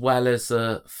 as well as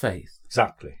a faith.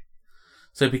 Exactly.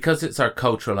 So because it's our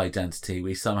cultural identity,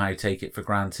 we somehow take it for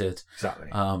granted. Exactly.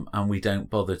 And we don't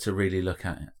bother to really look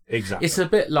at it. Exactly. It's a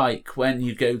bit like when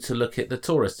you go to look at the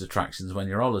tourist attractions when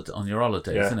you're on your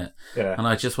holidays, isn't it? Yeah. And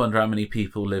I just wonder how many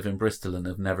people live in Bristol and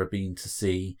have never been to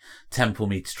see Temple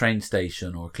Meads train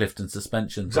station or Clifton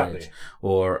Suspension Bridge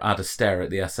or Add a Stair at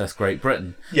the SS Great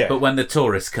Britain. Yeah. But when the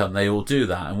tourists come, they all do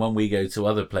that. And when we go to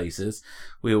other places,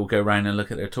 we all go round and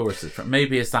look at their tourist attractions.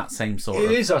 Maybe it's that same sort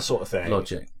of It is that sort of thing.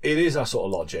 Logic. It is that sort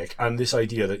of logic. And this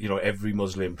idea that, every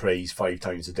Muslim prays 5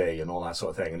 times a day and all that sort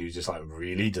of thing. And you're just like,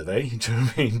 really? Do they? Do you know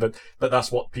what I mean? But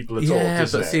that's what people are taught,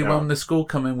 isn't it? But see, when the school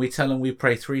come in, we tell them we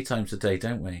pray 3 times a day,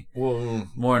 don't we? Well,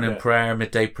 morning prayer,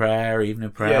 midday prayer, evening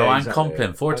prayer. And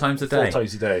Compline 4 times a day. 4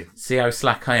 times a day. See how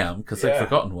slack I am because I've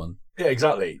forgotten one. Yeah,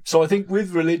 exactly. So I think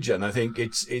with religion, I think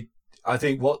I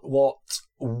think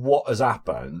what has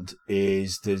happened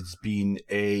is there's been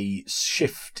a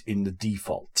shift in the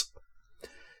default.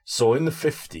 So in the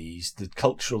 50s, the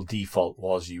cultural default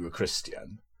was you were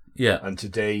Christian. Yeah. And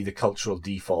today the cultural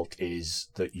default is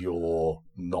that you're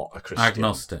not a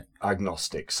Christian.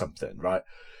 Agnostic something, right?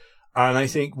 And I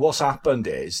think what's happened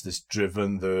is this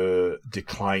driven the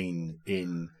decline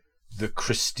in the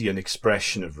Christian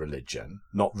expression of religion,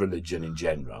 not religion in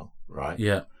general, right?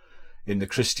 Yeah. In the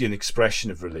Christian expression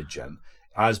of religion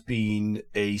has been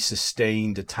a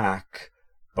sustained attack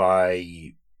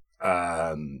by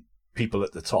people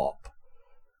at the top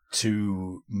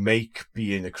to make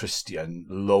being a Christian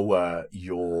lower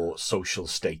your social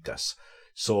status.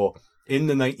 So in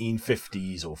the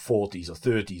 1950s or 40s or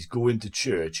 30s, going to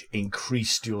church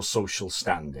increased your social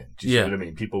standing. Do you see what I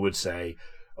mean? People would say,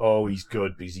 oh, he's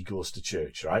good because he goes to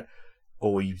church, right?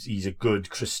 Or he's a good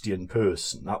Christian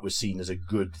person. That was seen as a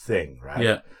good thing, right?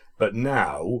 Yeah. But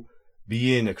now,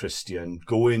 being a Christian,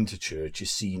 going to church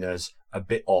is seen as a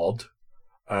bit odd,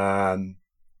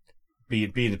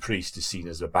 being a priest is seen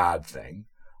as a bad thing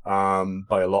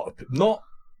by a lot of people. Not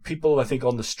people, I think,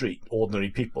 on the street, ordinary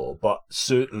people, but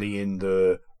certainly in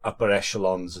the upper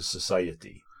echelons of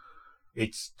society.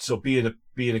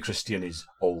 Being a Christian is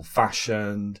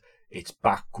old-fashioned, it's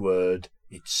backward,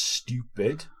 it's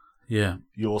stupid. Yeah.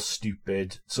 You're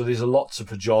stupid. So there's lots of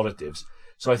pejoratives.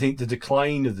 So I think the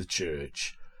decline of the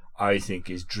church, I think,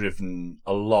 is driven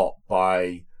a lot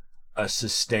by a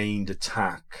sustained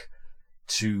attack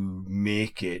to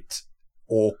make it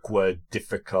awkward,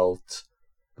 difficult.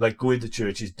 Like, going to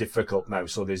church is difficult now,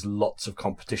 so there's lots of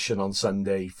competition on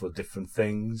Sunday for different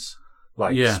things,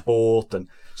 like sport. And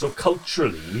so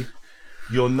culturally,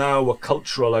 you're now a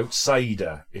cultural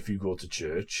outsider if you go to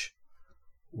church,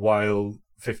 while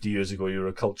 50 years ago you were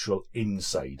a cultural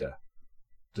insider.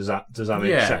 Does that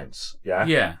make sense? Yeah?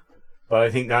 Yeah. But I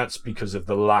think that's because of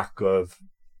the lack of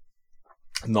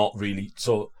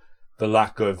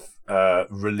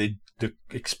the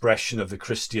expression of the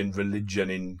Christian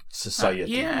religion in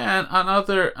society. And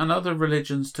other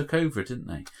religions took over, didn't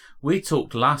they? We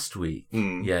talked last week.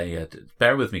 Yeah.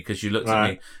 Bear with me, because you looked at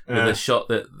me with a shot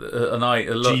that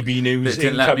GB News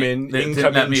didn't let me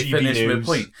GB finish News.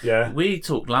 my point. Yeah. We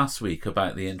talked last week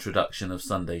about the introduction of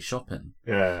Sunday shopping.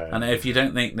 Yeah. And if you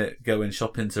don't think that going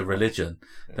shopping's a religion,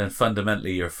 then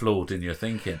fundamentally you're flawed in your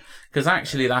thinking. Because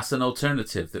actually, that's an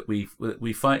alternative that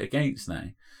we fight against now.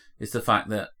 Is the fact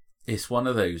that it's one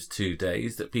of those 2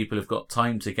 days that people have got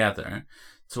time together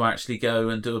to actually go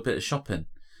and do a bit of shopping.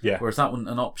 Yeah. Whereas that wasn't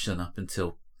an option up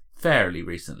until fairly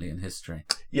recently in history.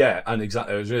 Yeah, and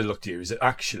exactly. I was really looking at you. Is it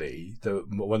actually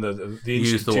one of the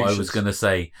you thought I was going to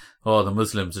say, the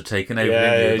Muslims are taking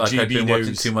over. Like, GB I've been News,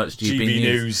 watching too much GB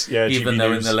News. Yeah, even GB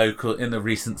though News. in the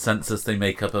recent census they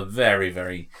make up a very,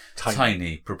 very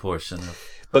tiny proportion of.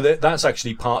 But that's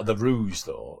actually part of the ruse,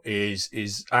 though. Is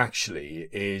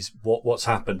what's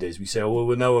happened is we say,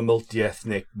 we're now a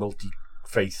multi-ethnic,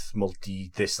 multi-faith,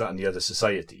 multi-this, that, and the other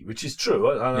society, which is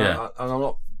true, and I'm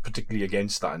not particularly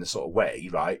against that in a sort of way,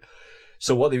 right?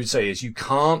 So what they would say is you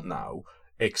can't now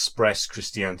express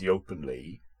Christianity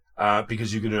openly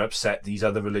because you're going to upset these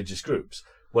other religious groups.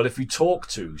 Well, if we talk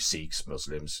to Sikhs,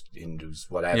 Muslims, Hindus,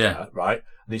 whatever, right,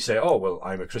 and they say,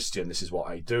 I'm a Christian, this is what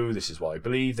I do, this is what I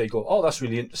believe, they go, that's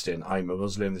really interesting, I'm a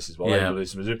Muslim, this is what I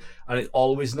believe, and it's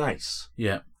always nice.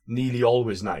 Yeah. Nearly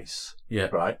always nice. Yeah.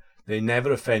 Right? They're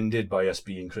never offended by us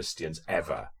being Christians,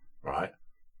 ever, right?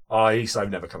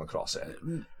 I've never come across it.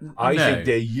 I think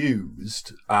they're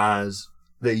used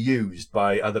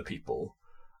by other people,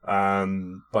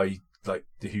 by like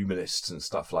the humanists and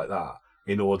stuff like that,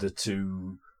 in order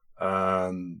to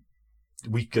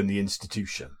weaken the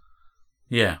institution.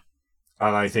 Yeah.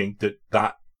 And I think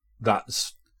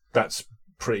that's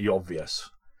pretty obvious.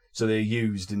 So they're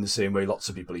used in the same way lots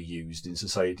of people are used in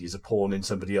society, as a pawn in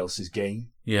somebody else's game.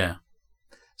 Yeah.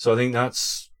 So I think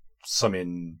that's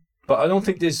something. But I don't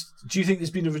think do you think there's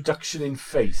been a reduction in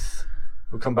faith?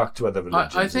 We'll come back to other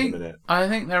religions in a minute. I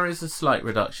think there is a slight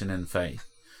reduction in faith.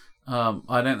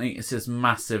 I don't think it's as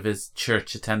massive as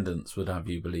church attendance would have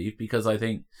you believe, because I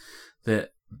think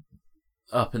that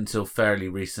up until fairly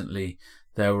recently,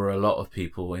 there were a lot of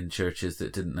people in churches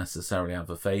that didn't necessarily have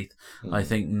a faith. Mm. I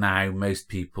think now most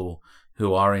people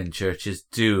who are in churches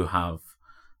do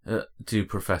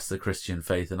profess the Christian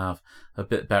faith and have a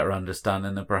bit better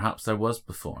understanding than perhaps there was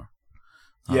before.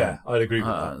 Yeah, I'd agree with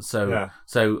that.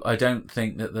 So I don't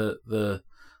think that the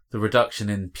reduction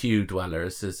in pew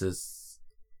dwellers is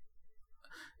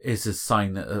a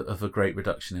sign of a great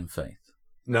reduction in faith.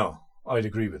 No, I'd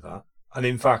agree with that. And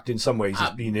in fact, in some ways,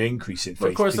 it's been an increase in faith.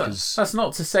 Of course, that's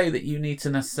not to say that you need to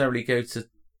necessarily go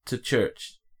to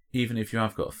church, even if you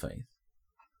have got a faith.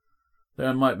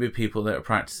 There might be people that are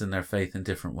practicing their faith in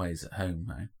different ways at home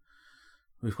now.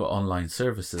 We've got online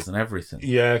services and everything.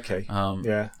 Yeah, okay.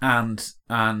 And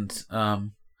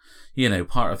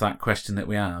part of that question that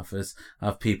we have is,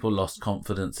 have people lost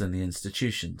confidence in the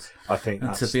institutions? I think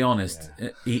and to be honest,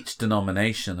 each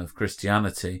denomination of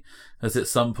Christianity has at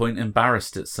some point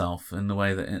embarrassed itself in the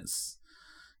way that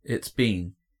it's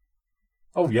been.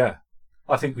 Oh, yeah.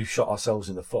 I think we've shot ourselves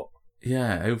in the foot.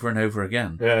 Yeah, over and over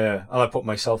again. Yeah. And I put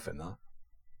myself in that.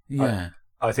 Yeah.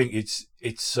 I think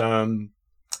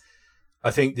I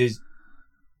think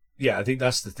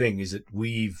that's the thing, is that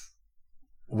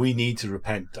we need to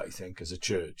repent, I think, as a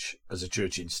church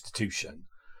institution,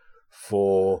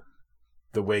 for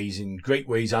the ways, in great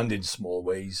ways and in small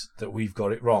ways, that we've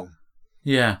got it wrong.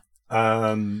 Yeah.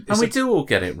 And we do all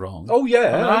get it wrong. Oh,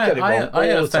 yeah. I get it wrong. I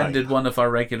offended one of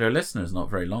our regular listeners not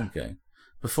very long ago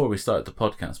before we started the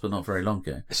podcast, but not very long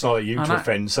ago. It's not like you to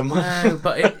offend someone. No,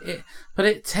 but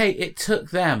it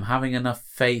took them having enough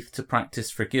faith to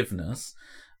practice forgiveness,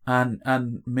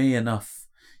 and me enough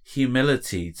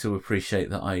humility to appreciate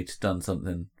that I'd done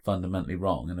something fundamentally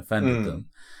wrong and offended them,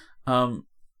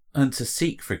 and to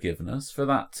seek forgiveness for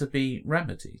that to be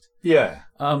remedied. Yeah.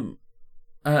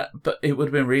 But it would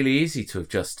have been really easy to have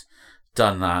just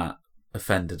done that,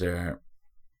 offended her,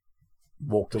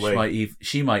 walked away.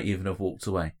 She might even have walked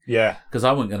away. Yeah. Because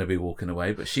I wasn't going to be walking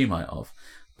away, but she might have.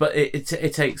 But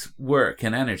it takes work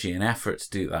and energy and effort to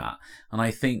do that. And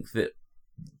I think that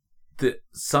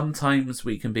sometimes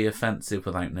we can be offensive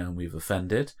without knowing we've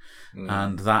offended.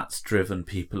 And that's driven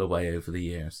people away over the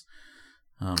years.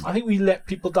 I think we let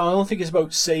people down. I don't think it's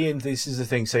about saying this is the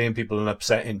thing, saying people and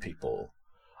upsetting people.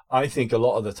 I think a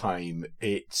lot of the time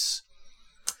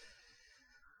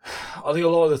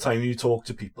you talk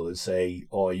to people and say,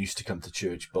 oh, I used to come to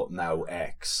church, but now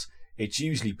X. It's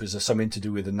usually because there's something to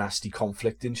do with a nasty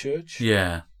conflict in church.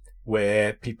 Yeah.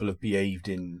 Where people have behaved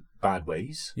in bad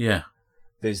ways. Yeah.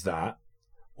 There's that.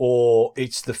 Or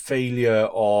it's the failure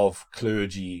of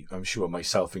clergy, I'm sure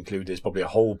myself included. There's probably a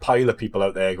whole pile of people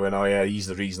out there going, oh yeah, he's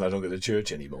the reason I don't go to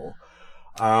church anymore.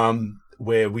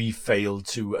 Where we failed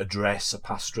to address a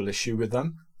pastoral issue with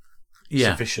them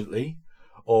sufficiently.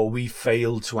 Or we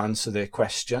failed to answer their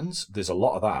questions. There's a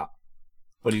lot of that.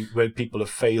 Where people have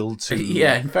failed to...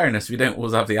 Yeah, in fairness, we don't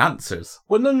always have the answers.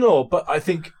 Well, no, but I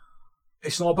think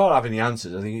it's not about having the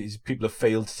answers. I think it's people have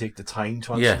failed to take the time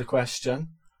to answer the question.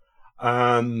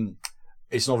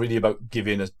 It's not really about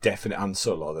giving a definite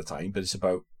answer a lot of the time, but it's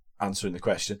about answering the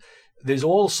question. There's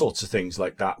all sorts of things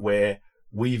like that where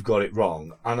we've got it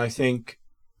wrong. And I think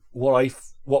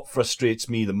what frustrates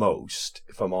me the most,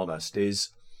 if I'm honest, is...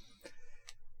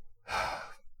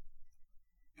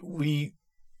 we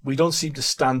don't seem to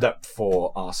stand up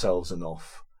for ourselves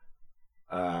enough,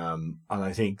 and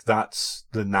I think that's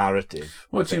the narrative.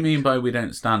 What do you mean by we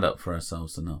don't stand up for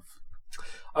ourselves enough?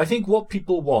 I think what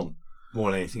people want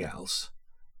more than anything else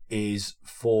is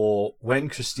for when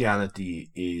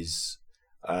Christianity is,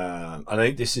 and I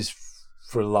think this is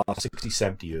for the last 60,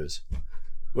 70 years,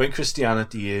 when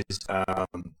Christianity is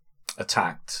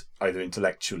attacked either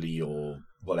intellectually or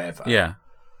whatever. Yeah.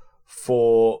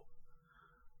 For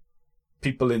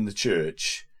people in the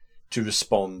church to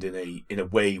respond in a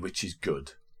way which is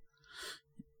good.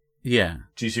 Yeah.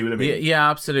 Do you see what I mean? Yeah,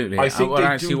 absolutely. I think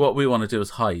what we want to do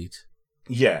is hide.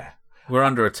 Yeah. We're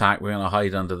under attack. We're going to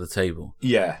hide under the table.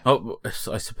 Yeah. Oh,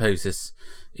 I suppose this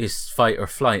is fight or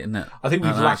flight, isn't it? I think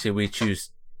we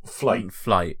choose flight.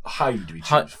 Hide. We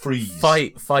choose freeze.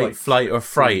 Fight, flight, or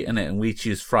fright, isn't it? And we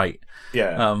choose fright.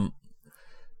 Yeah.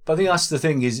 But I think that's the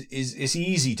thing is it's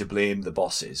easy to blame the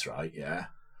bosses, right? Yeah.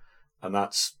 And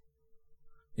that's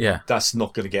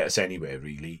not going to get us anywhere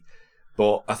really.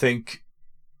 But I think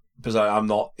because I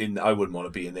wouldn't want to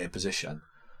be in their position.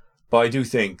 But I do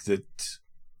think that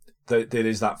there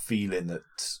is that feeling that,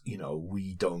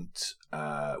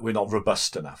 we're not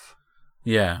robust enough.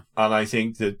 Yeah. And I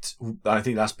think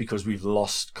that's because we've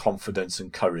lost confidence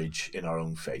and courage in our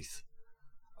own faith.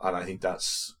 And I think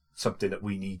that's something that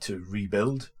we need to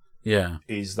rebuild. Yeah.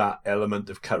 Is that element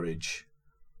of courage.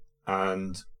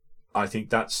 And I think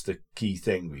that's the key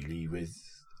thing really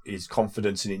is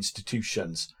confidence in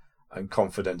institutions and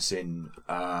confidence in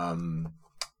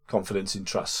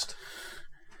trust.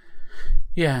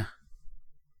 Yeah.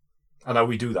 And how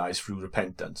we do that is through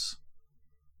repentance.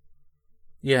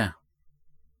 Yeah.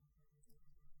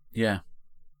 Yeah.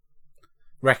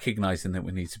 Recognizing that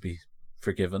we need to be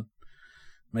forgiven,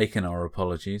 making our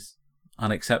apologies,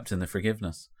 and accepting the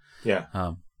forgiveness. Yeah.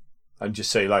 And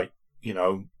just say,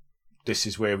 this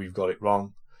is where we've got it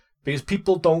wrong. Because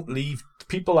people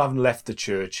haven't left the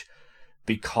church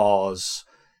because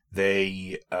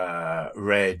they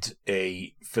read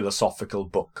a philosophical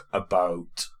book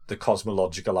about the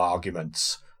cosmological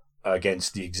arguments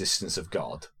against the existence of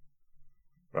God.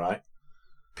 Right?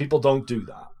 People don't do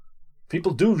that.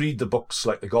 People do read the books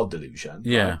like The God Delusion.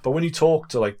 Yeah. Right? But when you talk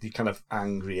to the kind of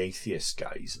angry atheist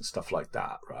guys and stuff like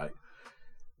that, right?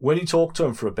 When you talk to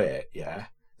them for a bit,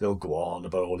 they'll go on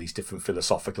about all these different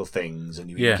philosophical things and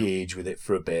you engage with it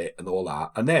for a bit and all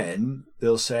that. And then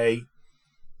they'll say,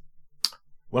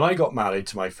 when I got married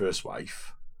to my first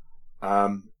wife,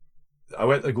 I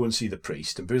went to go and see the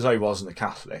priest, and because I wasn't a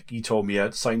Catholic, he told me I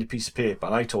had to sign a piece of paper,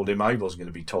 and I told him I wasn't going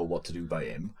to be told what to do by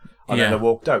him. And then I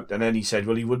walked out, and then he said,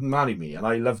 well, he wouldn't marry me, and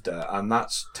I loved her, and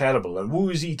that's terrible. And who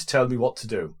is he to tell me what to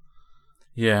do?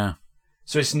 Yeah.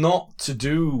 So it's not to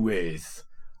do with,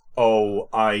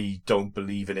 I don't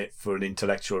believe in it for an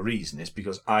intellectual reason. It's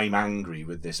because I'm angry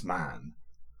with this man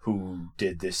who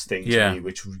did this thing to me,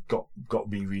 which got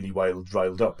me really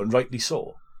riled up, and rightly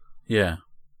so. Yeah.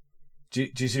 Do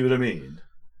you see what I mean?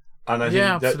 And I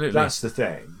think that's the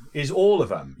thing, is all of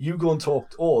them. You go and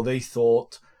talk, they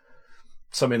thought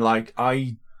something like,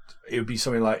 it would be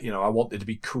something like, I wanted to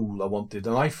be cool, and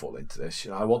I fall into this,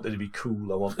 I wanted to be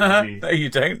cool, I wanted to be... No, you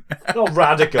don't. Not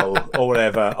radical or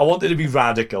whatever. I wanted to be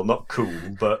radical, not cool,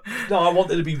 but no, I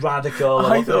wanted to be radical,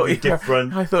 I wanted to be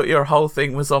different. I thought your whole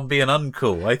thing was on being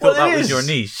uncool. I thought that was your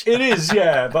niche. It is,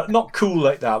 yeah, but not cool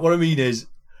like that. What I mean is,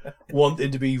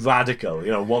 wanting to be radical,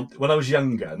 when I was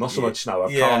younger, not so much now,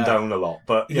 I've calmed down a lot,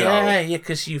 but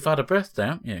because you've had a birthday,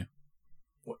 haven't you?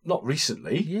 Not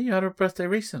recently. Yeah, you had a birthday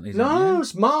recently, didn't No, you?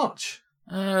 it's March.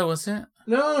 Oh, was it?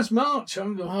 No, it's March.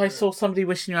 I saw somebody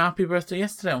wishing you a happy birthday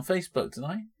yesterday on Facebook, didn't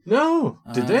I? No,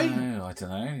 did they? I don't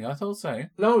know. I thought so.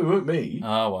 No, it weren't me.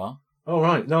 Oh, well. Oh,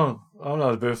 right. No, I'm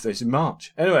not a birthday. It's in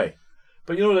March. Anyway,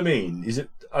 but you know what I mean?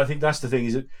 I think that's the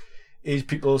thing, is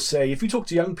people say, if you talk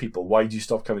to young people, why do you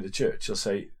stop coming to church? They'll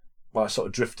say, well, I sort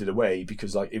of drifted away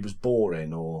because it was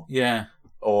boring, or... Yeah.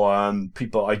 Or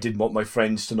people, I didn't want my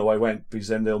friends to know I went because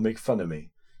then they'll make fun of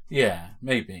me. Yeah,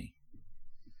 maybe.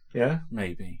 Yeah?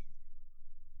 Maybe.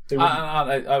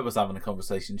 I was having a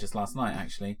conversation just last night,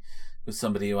 actually, with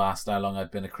somebody who asked how long I'd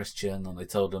been a Christian, and I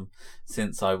told them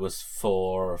since I was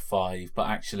 4 or 5, but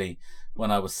actually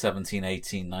when I was 17,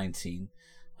 18, 19,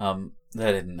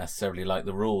 they didn't necessarily like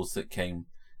the rules that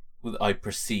I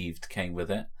perceived came with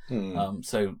it.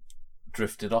 So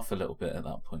drifted off a little bit at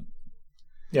that point.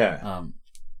 Yeah.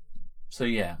 So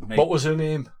yeah. Maybe. What was her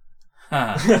name?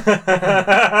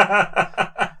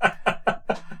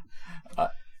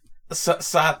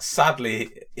 Sadly,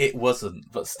 it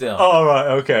wasn't, but still. Oh, right,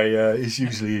 okay, yeah. It's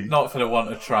usually... Not for the want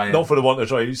of trying. Not for the want of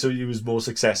trying, so he was more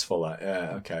successful at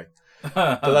okay.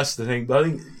 But that's the thing. But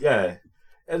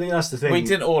I think that's the thing. We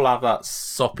didn't all have that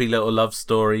soppy little love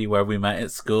story where we met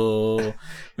at school.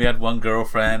 We had one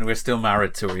girlfriend. We're still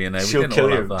married to her, She'll kill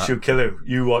you. She'll kill you.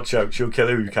 You watch out. She'll kill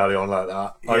you. You carry on like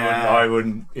that. Yeah. I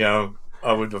wouldn't.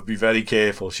 I would be very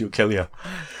careful. She'll kill you,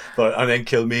 and then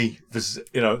kill me.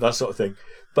 That sort of thing.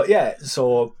 But yeah.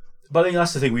 But I think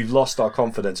that's the thing. We've lost our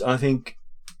confidence, and I think,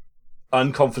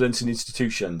 and confidence in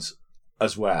institutions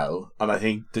as well. And I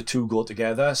think the two go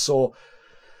together. So.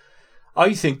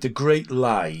 I think the great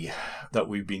lie that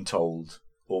we've been told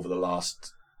over the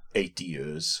last 80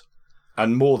 years,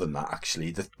 and more than that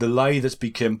actually, the lie that's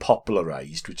become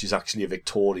popularised, which is actually a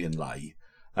Victorian lie,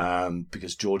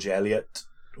 because George Eliot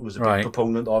was a big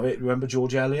proponent of it. Remember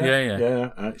George Eliot?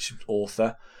 Yeah.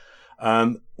 Author.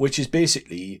 Which is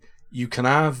basically, you can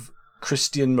have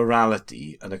Christian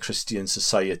morality and a Christian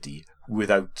society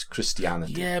without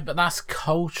Christianity. Yeah, but that's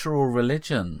cultural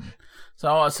religion.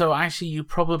 So actually, you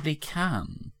probably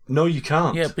can. No, you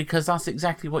can't. Yeah, because that's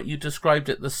exactly what you described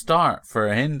at the start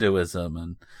for Hinduism,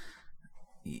 and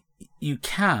you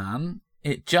can.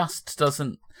 It just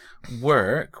doesn't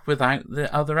work without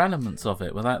the other elements of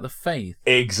it, without the faith.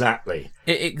 Exactly.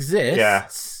 It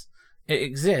exists. Yeah. It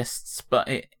exists, but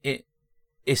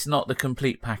it's not the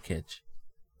complete package.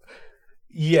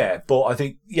 Yeah, but I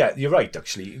think, you're right,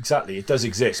 actually. Exactly. It does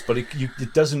exist, but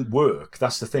it doesn't work.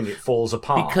 That's the thing. It falls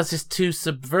apart. Because it's too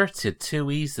subverted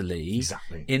too easily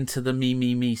into the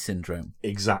me syndrome.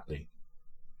 Exactly.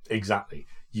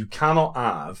 You cannot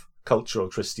have cultural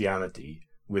Christianity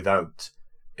without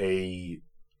a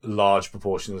large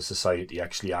proportion of society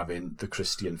actually having the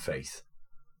Christian faith.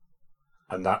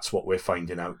 And that's what we're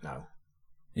finding out now.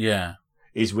 Yeah.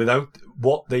 Is without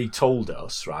what they told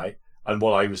us, right? And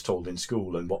what I was told in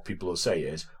school, and what people will say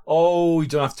is, you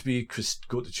don't have to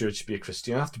go to church to be a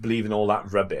Christian. You don't have to believe in all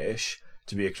that rubbish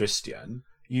to be a Christian.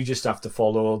 You just have to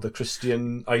follow the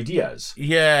Christian ideas.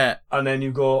 Yeah. And then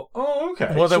you go,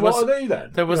 okay. Well, what are they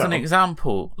then? There was an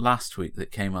example last week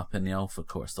that came up in the Alpha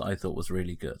course that I thought was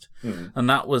really good. And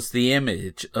that was the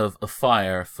image of a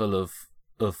fire full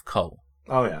of coal.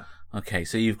 Oh, yeah. Okay,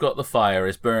 so you've got the fire,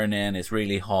 it's burning, it's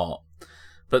really hot.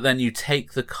 But then you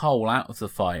take the coal out of the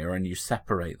fire and you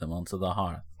separate them onto the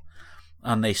hearth.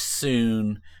 And they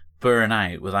soon burn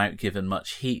out without giving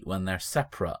much heat when they're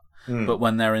separate. But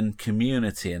when they're in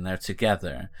community and they're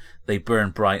together, they burn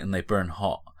bright and they burn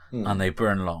hot and they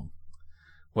burn long.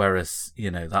 Whereas,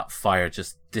 that fire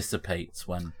just dissipates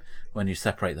when you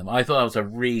separate them. I thought that was a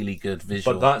really good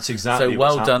visual. But that's exactly so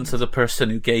well done to the person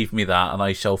who gave me that, and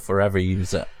I shall forever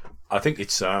use it. I think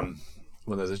it's...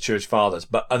 one of the church fathers,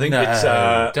 but I think it's...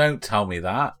 don't tell me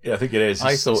that. Yeah, I think it is.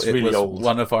 I thought it really was old.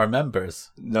 One of our members.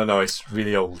 No, it's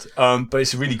really old. But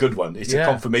it's a really good one. It's a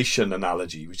confirmation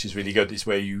analogy, which is really good. It's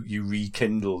where you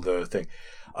rekindle the thing.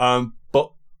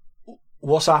 But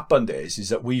what's happened is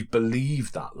that we've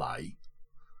believed that lie,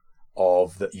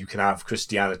 of that you can have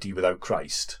Christianity without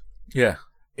Christ. Yeah.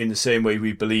 In the same way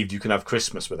we believed you can have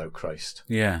Christmas without Christ.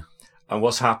 Yeah. And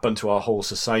what's happened to our whole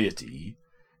society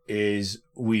is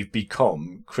we've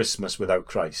become Christmas without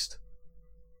Christ.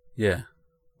 Yeah.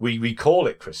 We call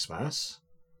it Christmas.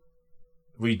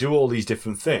 We do all these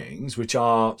different things which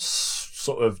are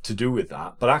sort of to do with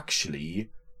that, but actually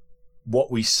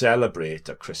what we celebrate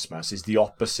at Christmas is the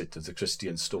opposite of the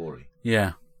Christian story.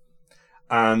 Yeah.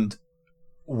 And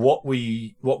what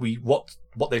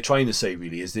they're trying to say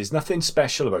really is there's nothing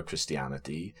special about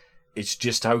Christianity. It's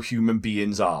just how human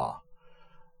beings are.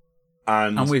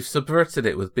 And we've subverted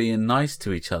it with being nice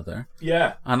to each other.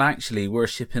 Yeah. And actually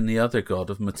worshipping the other god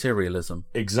of materialism.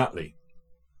 Exactly.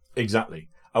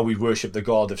 And we worship the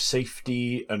god of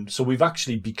safety. And so we've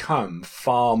actually become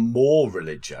far more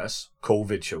religious.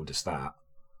 COVID showed us that.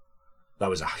 That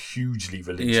was a hugely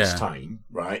religious time,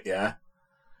 right? Yeah.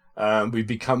 We've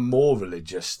become more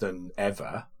religious than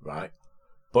ever, right?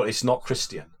 But it's not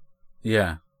Christian.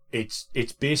 Yeah. It's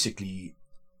basically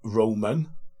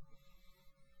Roman.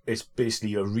 It's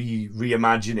basically a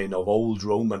reimagining of old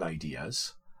Roman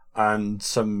ideas and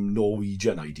some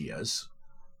Norwegian ideas.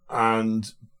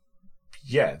 And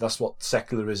yeah, that's what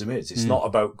secularism is. It's not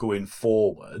about going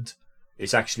forward.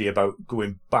 It's actually about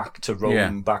going back to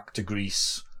Rome, back to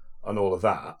Greece and all of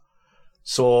that.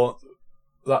 So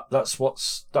that's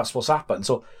what's happened.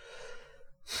 So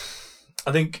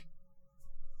I think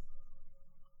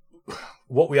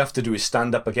what we have to do is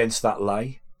stand up against that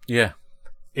lie. Yeah.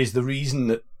 Is the reason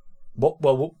that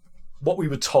what we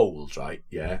were told, right?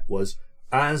 Yeah, was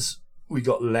as we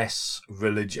got less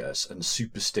religious and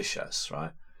superstitious,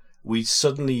 right? We'd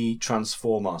suddenly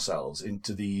transform ourselves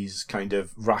into these kind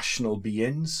of rational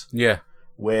beings. Yeah.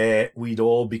 Where we'd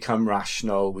all become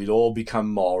rational, we'd all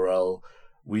become moral,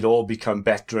 we'd all become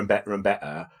better and better and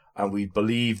better, and we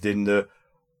believed in the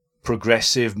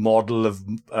progressive model of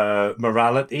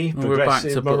morality. We're back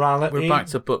to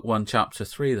book 1, chapter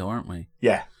 3, though, aren't we?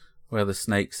 Yeah. Where the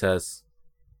snake says,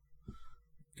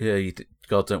 "Yeah,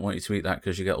 God don't want you to eat that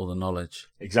because you get all the knowledge."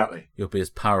 Exactly. You'll be as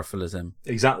powerful as him.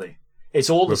 Exactly. It's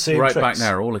all the same right tricks. Back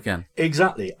there, all again.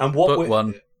 Exactly. And what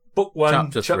Book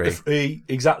 1, chapter 3.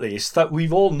 Exactly. It's that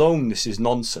we've all known this is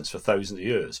nonsense for thousands of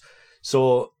years.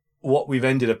 So what we've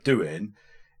ended up doing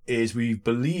is we've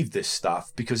believed this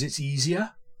stuff because it's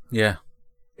easier. Yeah.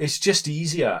 It's just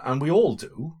easier. And we all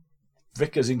do,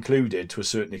 vicars included to a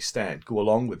certain extent, go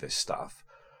along with this stuff.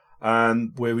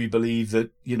 And where we believe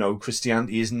that,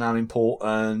 Christianity isn't that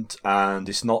important and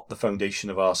it's not the foundation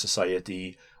of our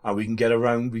society and we can get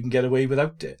away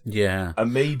without it. Yeah.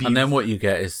 And then what you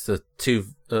get is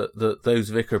those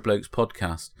Vicar Blokes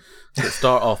podcast that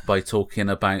start off by talking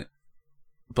about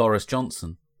Boris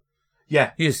Johnson.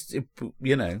 Yeah.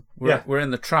 We're in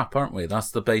the trap, aren't we?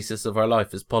 That's the basis of our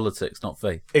life is politics, not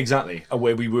faith. Exactly. And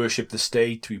where we worship the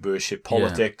state, we worship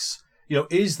politics. Yeah.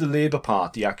 Is the Labour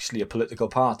Party actually a political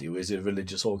party or is it a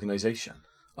religious organisation?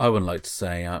 I wouldn't like to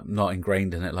say. I'm not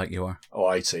ingrained in it like you are. Oh,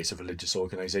 I'd say it's a religious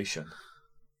organisation.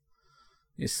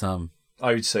 It's I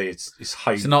would say it's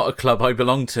high. It's not a club I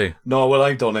belong to. No, well,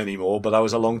 I don't anymore, but that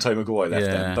was a long time ago I left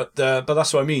them. But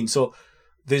that's what I mean. So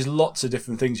there's lots of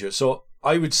different things here. So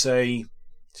I would say,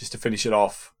 just to finish it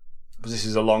off, because this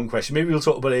is a long question. Maybe we'll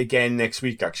talk about it again next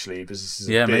week, actually, because this is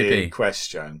a big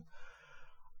question.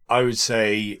 I would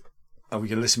say, and we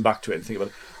can listen back to it and think about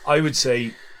it. I would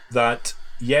say that,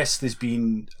 yes, there's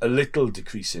been a little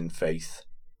decrease in faith.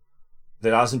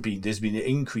 There's been an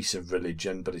increase of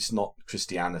religion, but it's not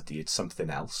Christianity, it's something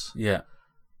else. Yeah.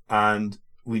 And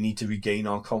we need to regain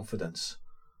our confidence.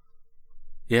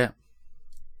 Yeah.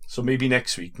 So maybe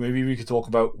next week, maybe we could talk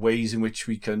about ways in which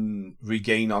we can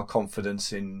regain our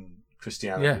confidence in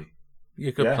Christianity.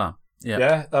 Yeah. Good plan. Yeah.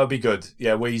 Yeah, that would be good.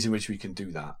 Yeah, ways in which we can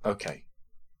do that. Okay.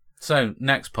 So,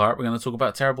 next part, we're going to talk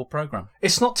about terrible program.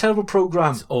 It's not terrible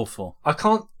program. It's awful. I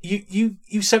can't... You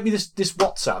sent me this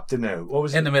WhatsApp, didn't you? What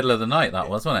was it? In the middle of the night, that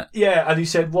was, wasn't it? Yeah, and you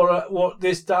said,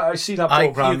 I see that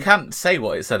program. You can't say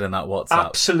what it said in that WhatsApp.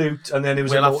 Absolute, and then it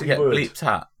was we'll a have to get bleeped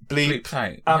out. Bleeped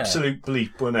out. Absolute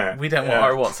bleep, wasn't it? We don't want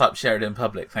our WhatsApp shared in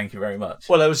public, thank you very much.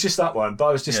 Well, it was just that one, but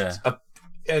I was just...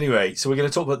 Anyway, so we're going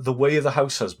to talk about The Way of the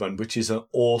House Husband, which is an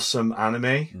awesome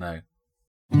anime. No.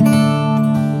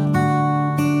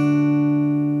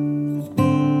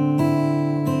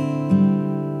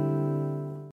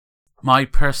 My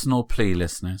personal plea,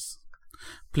 listeners,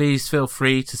 please feel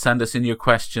free to send us in your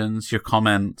questions, your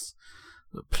comments.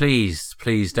 But please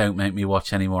don't make me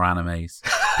watch any more animes.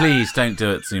 Please don't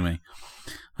do it to me.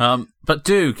 But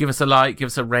do give us a like, give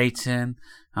us a rating,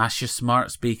 ask your smart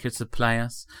speaker to play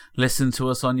us, listen to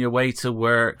us on your way to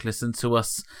work, listen to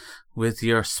us with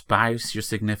your spouse, your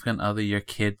significant other, your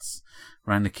kids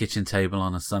around the kitchen table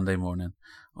on a Sunday morning,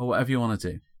 or whatever you want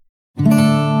to do.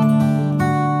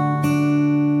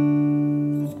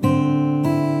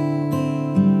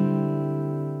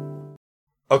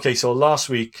 Okay, so last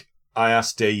week I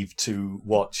asked Dave to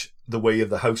watch The Way of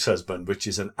the House Husband, which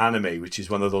is an anime, which is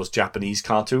one of those Japanese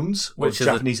cartoons. Which is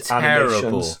Japanese terrible.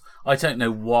 Animations. I don't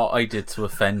know what I did to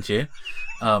offend you.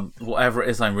 Whatever it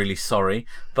is, I'm really sorry.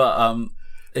 But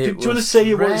do you want to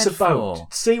say what it's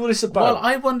about? Say what it's about. Well,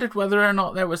 I wondered whether or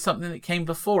not there was something that came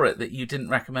before it that you didn't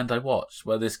recommend I watch,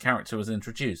 where this character was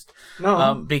introduced.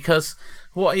 No. Because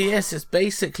what he is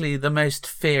basically the most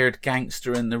feared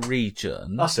gangster in the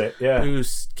region. That's it, yeah.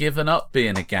 Who's given up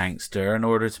being a gangster in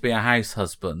order to be a house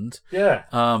husband. Yeah.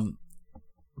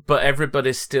 But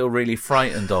everybody's still really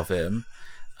frightened of him.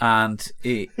 And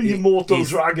immortal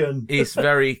dragon. He's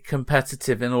very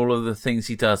competitive in all of the things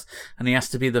he does, and he has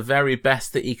to be the very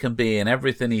best that he can be in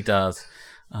everything he does.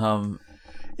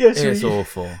 It's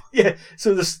awful. Yeah.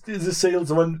 So the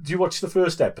sales one. Do you watch the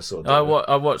first episode? I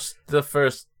watched the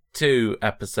first 2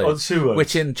 episodes,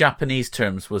 which in Japanese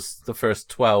terms was the first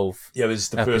 12. Yeah, it was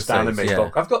the first anime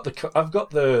book. I've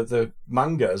got the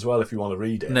manga as well if you want to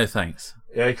read it. No thanks.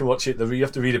 Yeah, you can watch it. You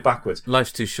have to read it backwards.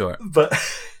 Life's too short.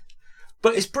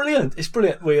 But it's brilliant. It's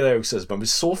brilliant. Way of the House Husband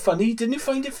was so funny. Didn't you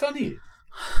find it funny?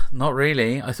 Not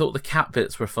really. I thought the cat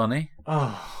bits were funny.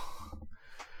 Oh.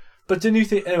 But didn't you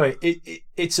think... Anyway,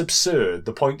 it's absurd.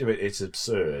 The point of it's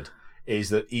absurd,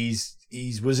 is that he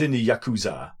was in the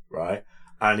Yakuza, right?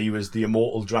 And he was the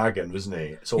immortal dragon, wasn't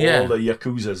he? So all the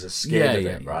Yakuzas are scared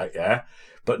of him, right? Yeah.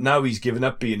 But now he's given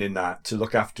up being in that to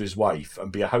look after his wife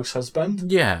and be a house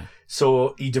husband. Yeah.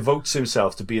 So he devotes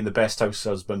himself to being the best house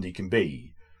husband he can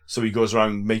be. So he goes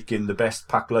around making the best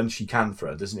packed lunch he can for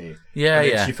her, doesn't he? Yeah,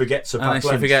 and then she forgets her packed lunch.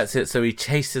 And then she forgets it, so he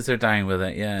chases her down with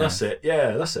it, yeah. That's it,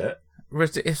 yeah, that's it.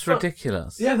 It's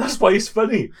ridiculous. Yeah, that's why it's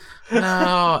funny.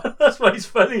 No. That's why it's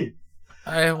funny.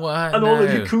 And all the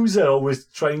Yakuza always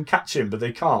try and catch him, but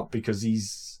they can't because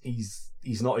he's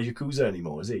not a Yakuza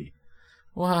anymore, is he?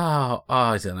 Wow,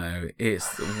 I don't know.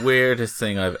 It's the weirdest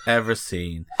thing I've ever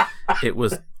seen. It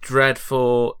was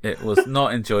dreadful. It was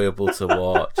not enjoyable to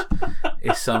watch.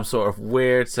 It's some sort of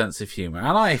weird sense of humour.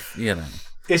 And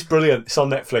it's brilliant. It's on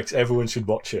Netflix. Everyone should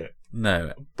watch it.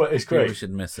 No. But it's great. We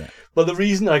should miss it. But the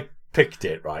reason I picked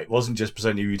it, right, wasn't just because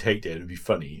I knew you'd hate it and it'd be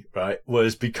funny, right,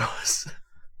 was because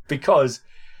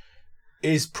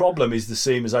his problem is the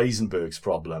same as Eisenberg's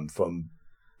problem from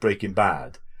Breaking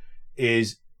Bad,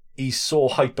 is he's so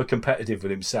hyper-competitive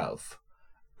with himself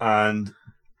and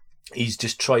he's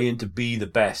just trying to be the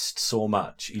best so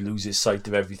much he loses sight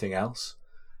of everything else.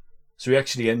 So he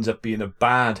actually ends up being a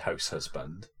bad house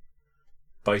husband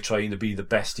by trying to be the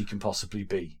best he can possibly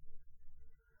be.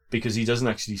 Because he doesn't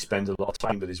actually spend a lot of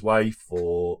time with his wife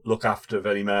or look after her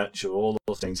very much or all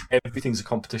those things. Everything's a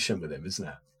competition with him, isn't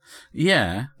it?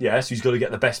 Yeah. Yeah, so he's got to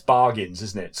get the best bargains,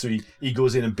 isn't it? So he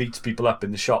goes in and beats people up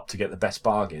in the shop to get the best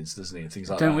bargains, doesn't he? And things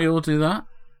like that. Don't we all do that?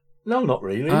 No, not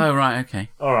really. Oh, right, okay.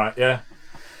 All right, yeah.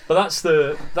 But that's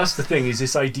the thing, is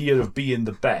this idea of being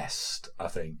the best, I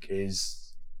think,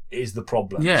 is the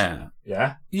problem. Yeah.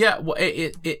 Yeah? Yeah, well,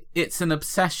 it's an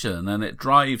obsession and it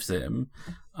drives him,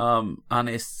 and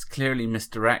it's clearly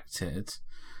misdirected,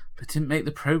 but it didn't make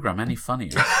the programme any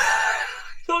funnier.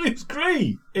 I thought it was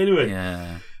great. Anyway.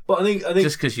 Yeah. But I think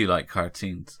just because you like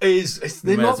cartoons.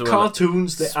 They're not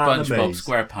cartoons, they're animes.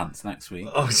 SpongeBob SquarePants next week.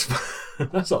 Oh,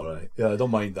 that's all right. Yeah, I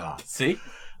don't mind that. See?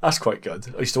 That's quite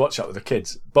good. I used to watch that with the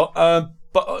kids. But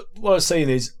what I was saying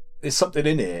is, there's something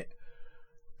in it,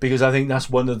 because I think that's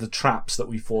one of the traps that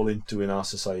we fall into in our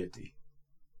society.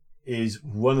 Is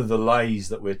one of the lies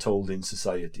that we're told in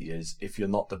society is, if you're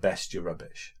not the best, you're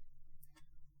rubbish.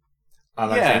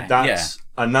 And I think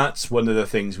that's one of the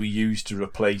things we use to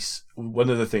replace one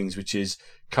of the things which is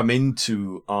come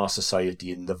into our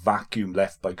society in the vacuum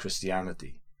left by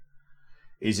Christianity.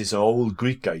 Is this old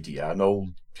Greek idea, an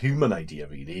old human idea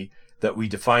really, that we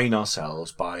define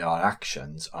ourselves by our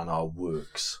actions and our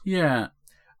works. Yeah.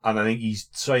 And I think he's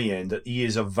saying that he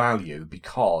is of value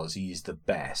because he is the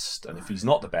best. And if he's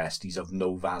not the best, he's of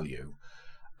no value.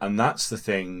 And that's the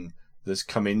thing that's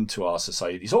come into our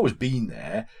society. It's always been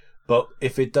there, but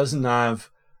if it doesn't have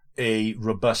a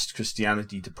robust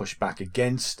Christianity to push back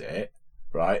against it,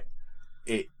 right,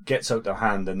 it gets out of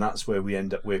hand, and that's where we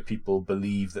end up, where people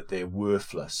believe that they're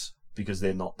worthless because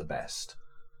they're not the best.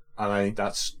 And I think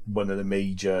that's one of the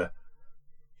major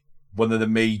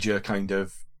kind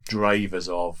of drivers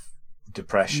of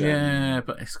depression. Yeah,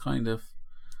 but it's kind of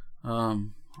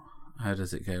how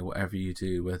does it go? Whatever you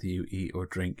do, whether you eat or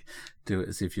drink, do it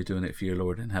as if you're doing it for your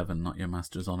Lord in heaven, not your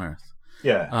masters on earth.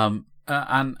 Yeah.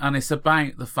 And it's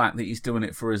about the fact that he's doing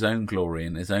it for his own glory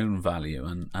and his own value,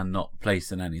 and not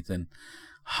placing anything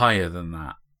higher than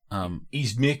that.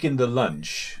 He's making the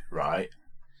lunch, right?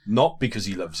 Not because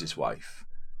he loves his wife.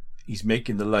 He's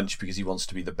making the lunch because he wants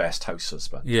to be the best house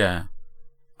husband. Yeah.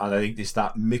 And I think it's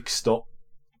that mixed up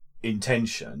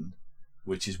intention,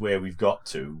 which is where we've got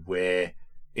to, where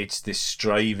it's this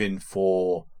striving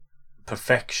for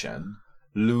perfection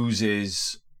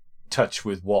loses touch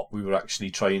with what we were actually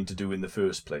trying to do in the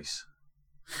first place.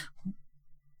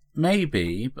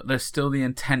 Maybe, but there's still the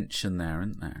intention there,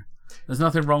 isn't there? There's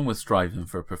nothing wrong with striving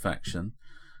for perfection,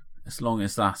 as long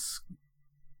as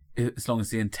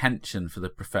the intention for the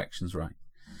perfection's right.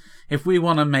 If we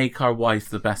want to make our wife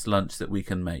the best lunch that we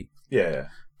can make, yeah.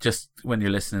 Just when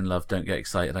you're listening, love, don't get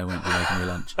excited. I won't be making you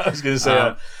lunch. I was going to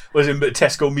say, was it a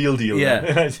Tesco meal deal?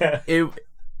 Yeah.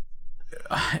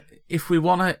 If we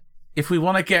want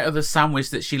to get her the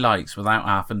sandwich that she likes without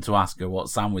having to ask her what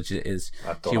sandwich it is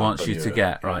she wants you to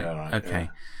get, right? Yeah, right, okay.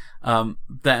 Yeah.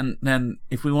 Then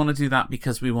if we want to do that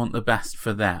because we want the best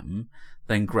for them,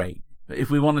 then great. But if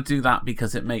we want to do that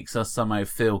because it makes us somehow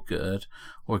feel good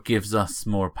or gives us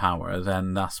more power,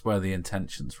 then that's where the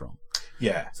intention's wrong.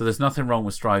 Yeah. So there's nothing wrong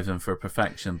with striving for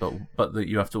perfection, but that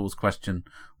you have to always question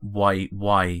why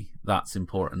that's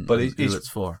important, but who it's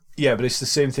for. Yeah, but it's the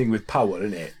same thing with power,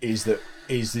 isn't it? Is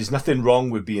there's nothing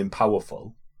wrong with being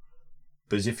powerful,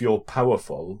 but if you're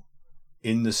powerful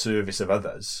in the service of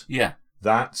others, yeah,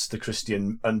 that's the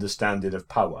Christian understanding of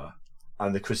power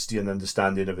and the Christian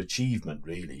understanding of achievement.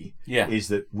 Really, is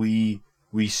that we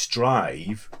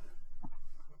strive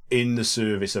in the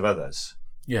service of others,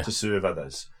 to serve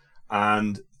others.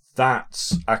 And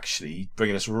that's actually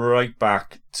bringing us right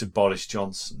back to Boris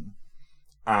Johnson,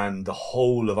 and the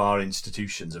whole of our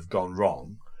institutions have gone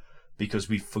wrong because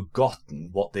we've forgotten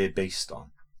what they're based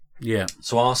on. Yeah.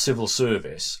 So our civil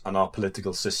service and our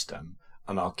political system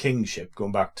and our kingship,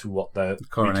 going back to what the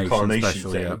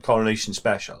coronation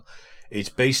special, it's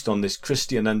based on this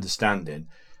Christian understanding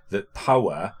that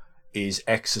power is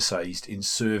exercised in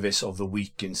service of the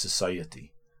weak in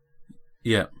society.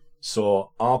 Yeah. So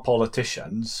our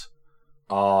politicians,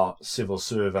 our civil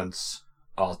servants,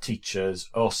 our teachers,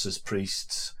 us as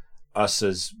priests, us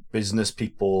as business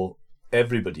people,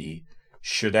 everybody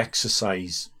should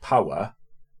exercise power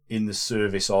in the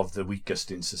service of the weakest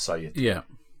in society. Yeah.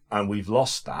 And we've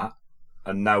lost that,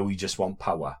 and now we just want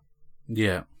power.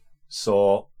 Yeah.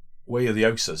 So way of the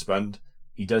house husband,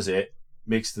 he does it,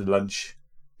 makes the lunch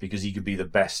because he can be the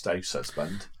best house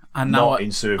husband. And now,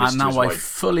 in service and now I wife.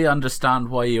 fully understand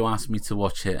why you asked me to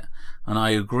watch it, and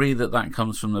I agree that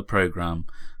comes from the programme,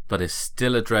 but it's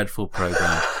still a dreadful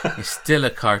programme. It's still a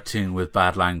cartoon with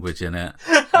bad language in it.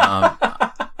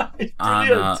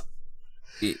 Brilliant.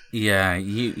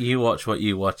 You watch what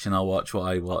you watch, and I'll watch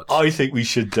what I watch. I think we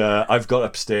should. I've got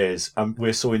upstairs, and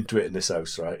we're so into it in this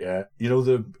house, right? Yeah, you know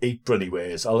the apron he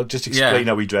wears. I'll just explain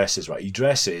how he dresses. Right, he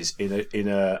dresses in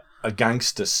a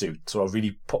gangster suit, so a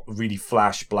really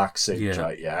flash black suit,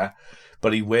 right? Yeah,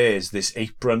 but he wears this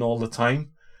apron all the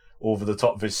time over the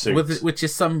top of his suit, which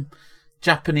is some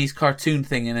Japanese cartoon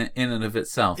thing in and of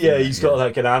itself. Yeah, he's got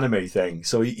like an anime thing,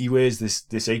 so he wears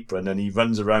this apron and he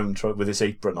runs around with this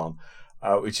apron on.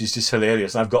 Which is just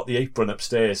hilarious. And I've got the apron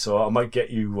upstairs, so I might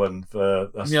get you one for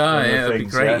us. Yeah, that'd be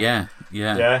great. Yeah.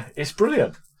 It's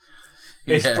brilliant.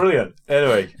 It's brilliant.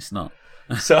 Anyway, it's not.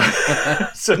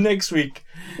 So next week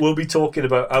we'll be talking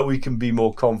about how we can be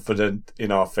more confident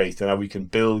in our faith and how we can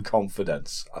build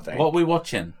confidence. I think. What are we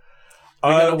watching?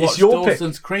 We're going to watch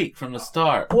Dawson's Creek from the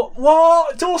start.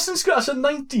 What? Dawson's Creek? That's a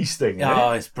 90s thing,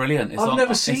 Oh, it's brilliant. I've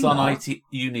never seen it's that. On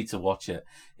you need to watch it.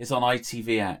 It's on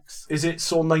ITVX. Is it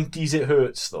so 90s it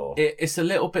hurts, though? It's a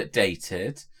little bit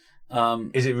dated.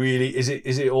 Is it really? Is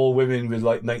it all women with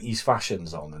like 90s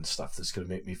fashions on and stuff that's going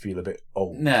to make me feel a bit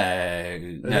old?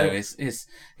 No.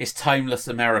 It's timeless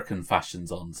American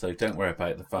fashions on, so don't worry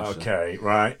about the fashion. Okay,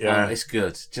 right, yeah. It's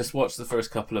good. Just watch the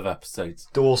first couple of episodes.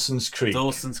 Dawson's Creek.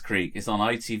 Dawson's Creek is on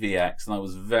ITVX, and I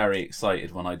was very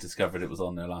excited when I discovered it was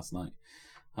on there last night.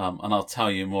 And I'll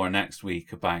tell you more next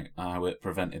week about how it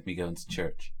prevented me going to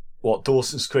church. What,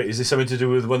 Dawson's Creek? Is this something to do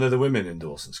with one of the women in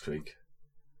Dawson's Creek?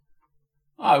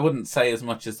 I wouldn't say as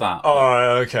much as that. All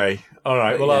right, okay. All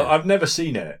right, well, yeah. I've never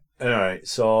seen it. All right,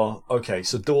 so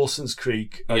Dawson's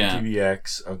Creek,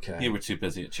 ITVX, okay. You were too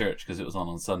busy at church because it was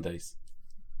on Sundays.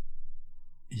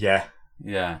 Yeah.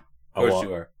 Yeah. Of course you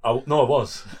were. No, I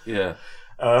was. Yeah.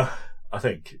 I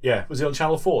think. Yeah. Was it on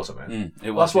Channel 4 or something? It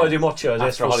was. That's why I didn't watch it.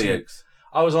 After Hollyoaks.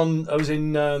 I was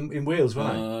in Wales,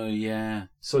 wasn't I? Oh, yeah.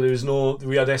 So we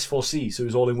had S4C, so it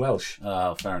was all in Welsh.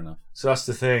 Oh, fair enough. So that's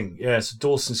the thing. Yeah, so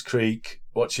Dawson's Creek,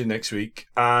 watching next week.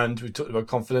 And we talked about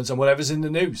confidence and whatever's in the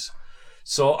news.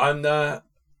 So, and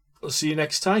we'll see you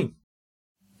next time.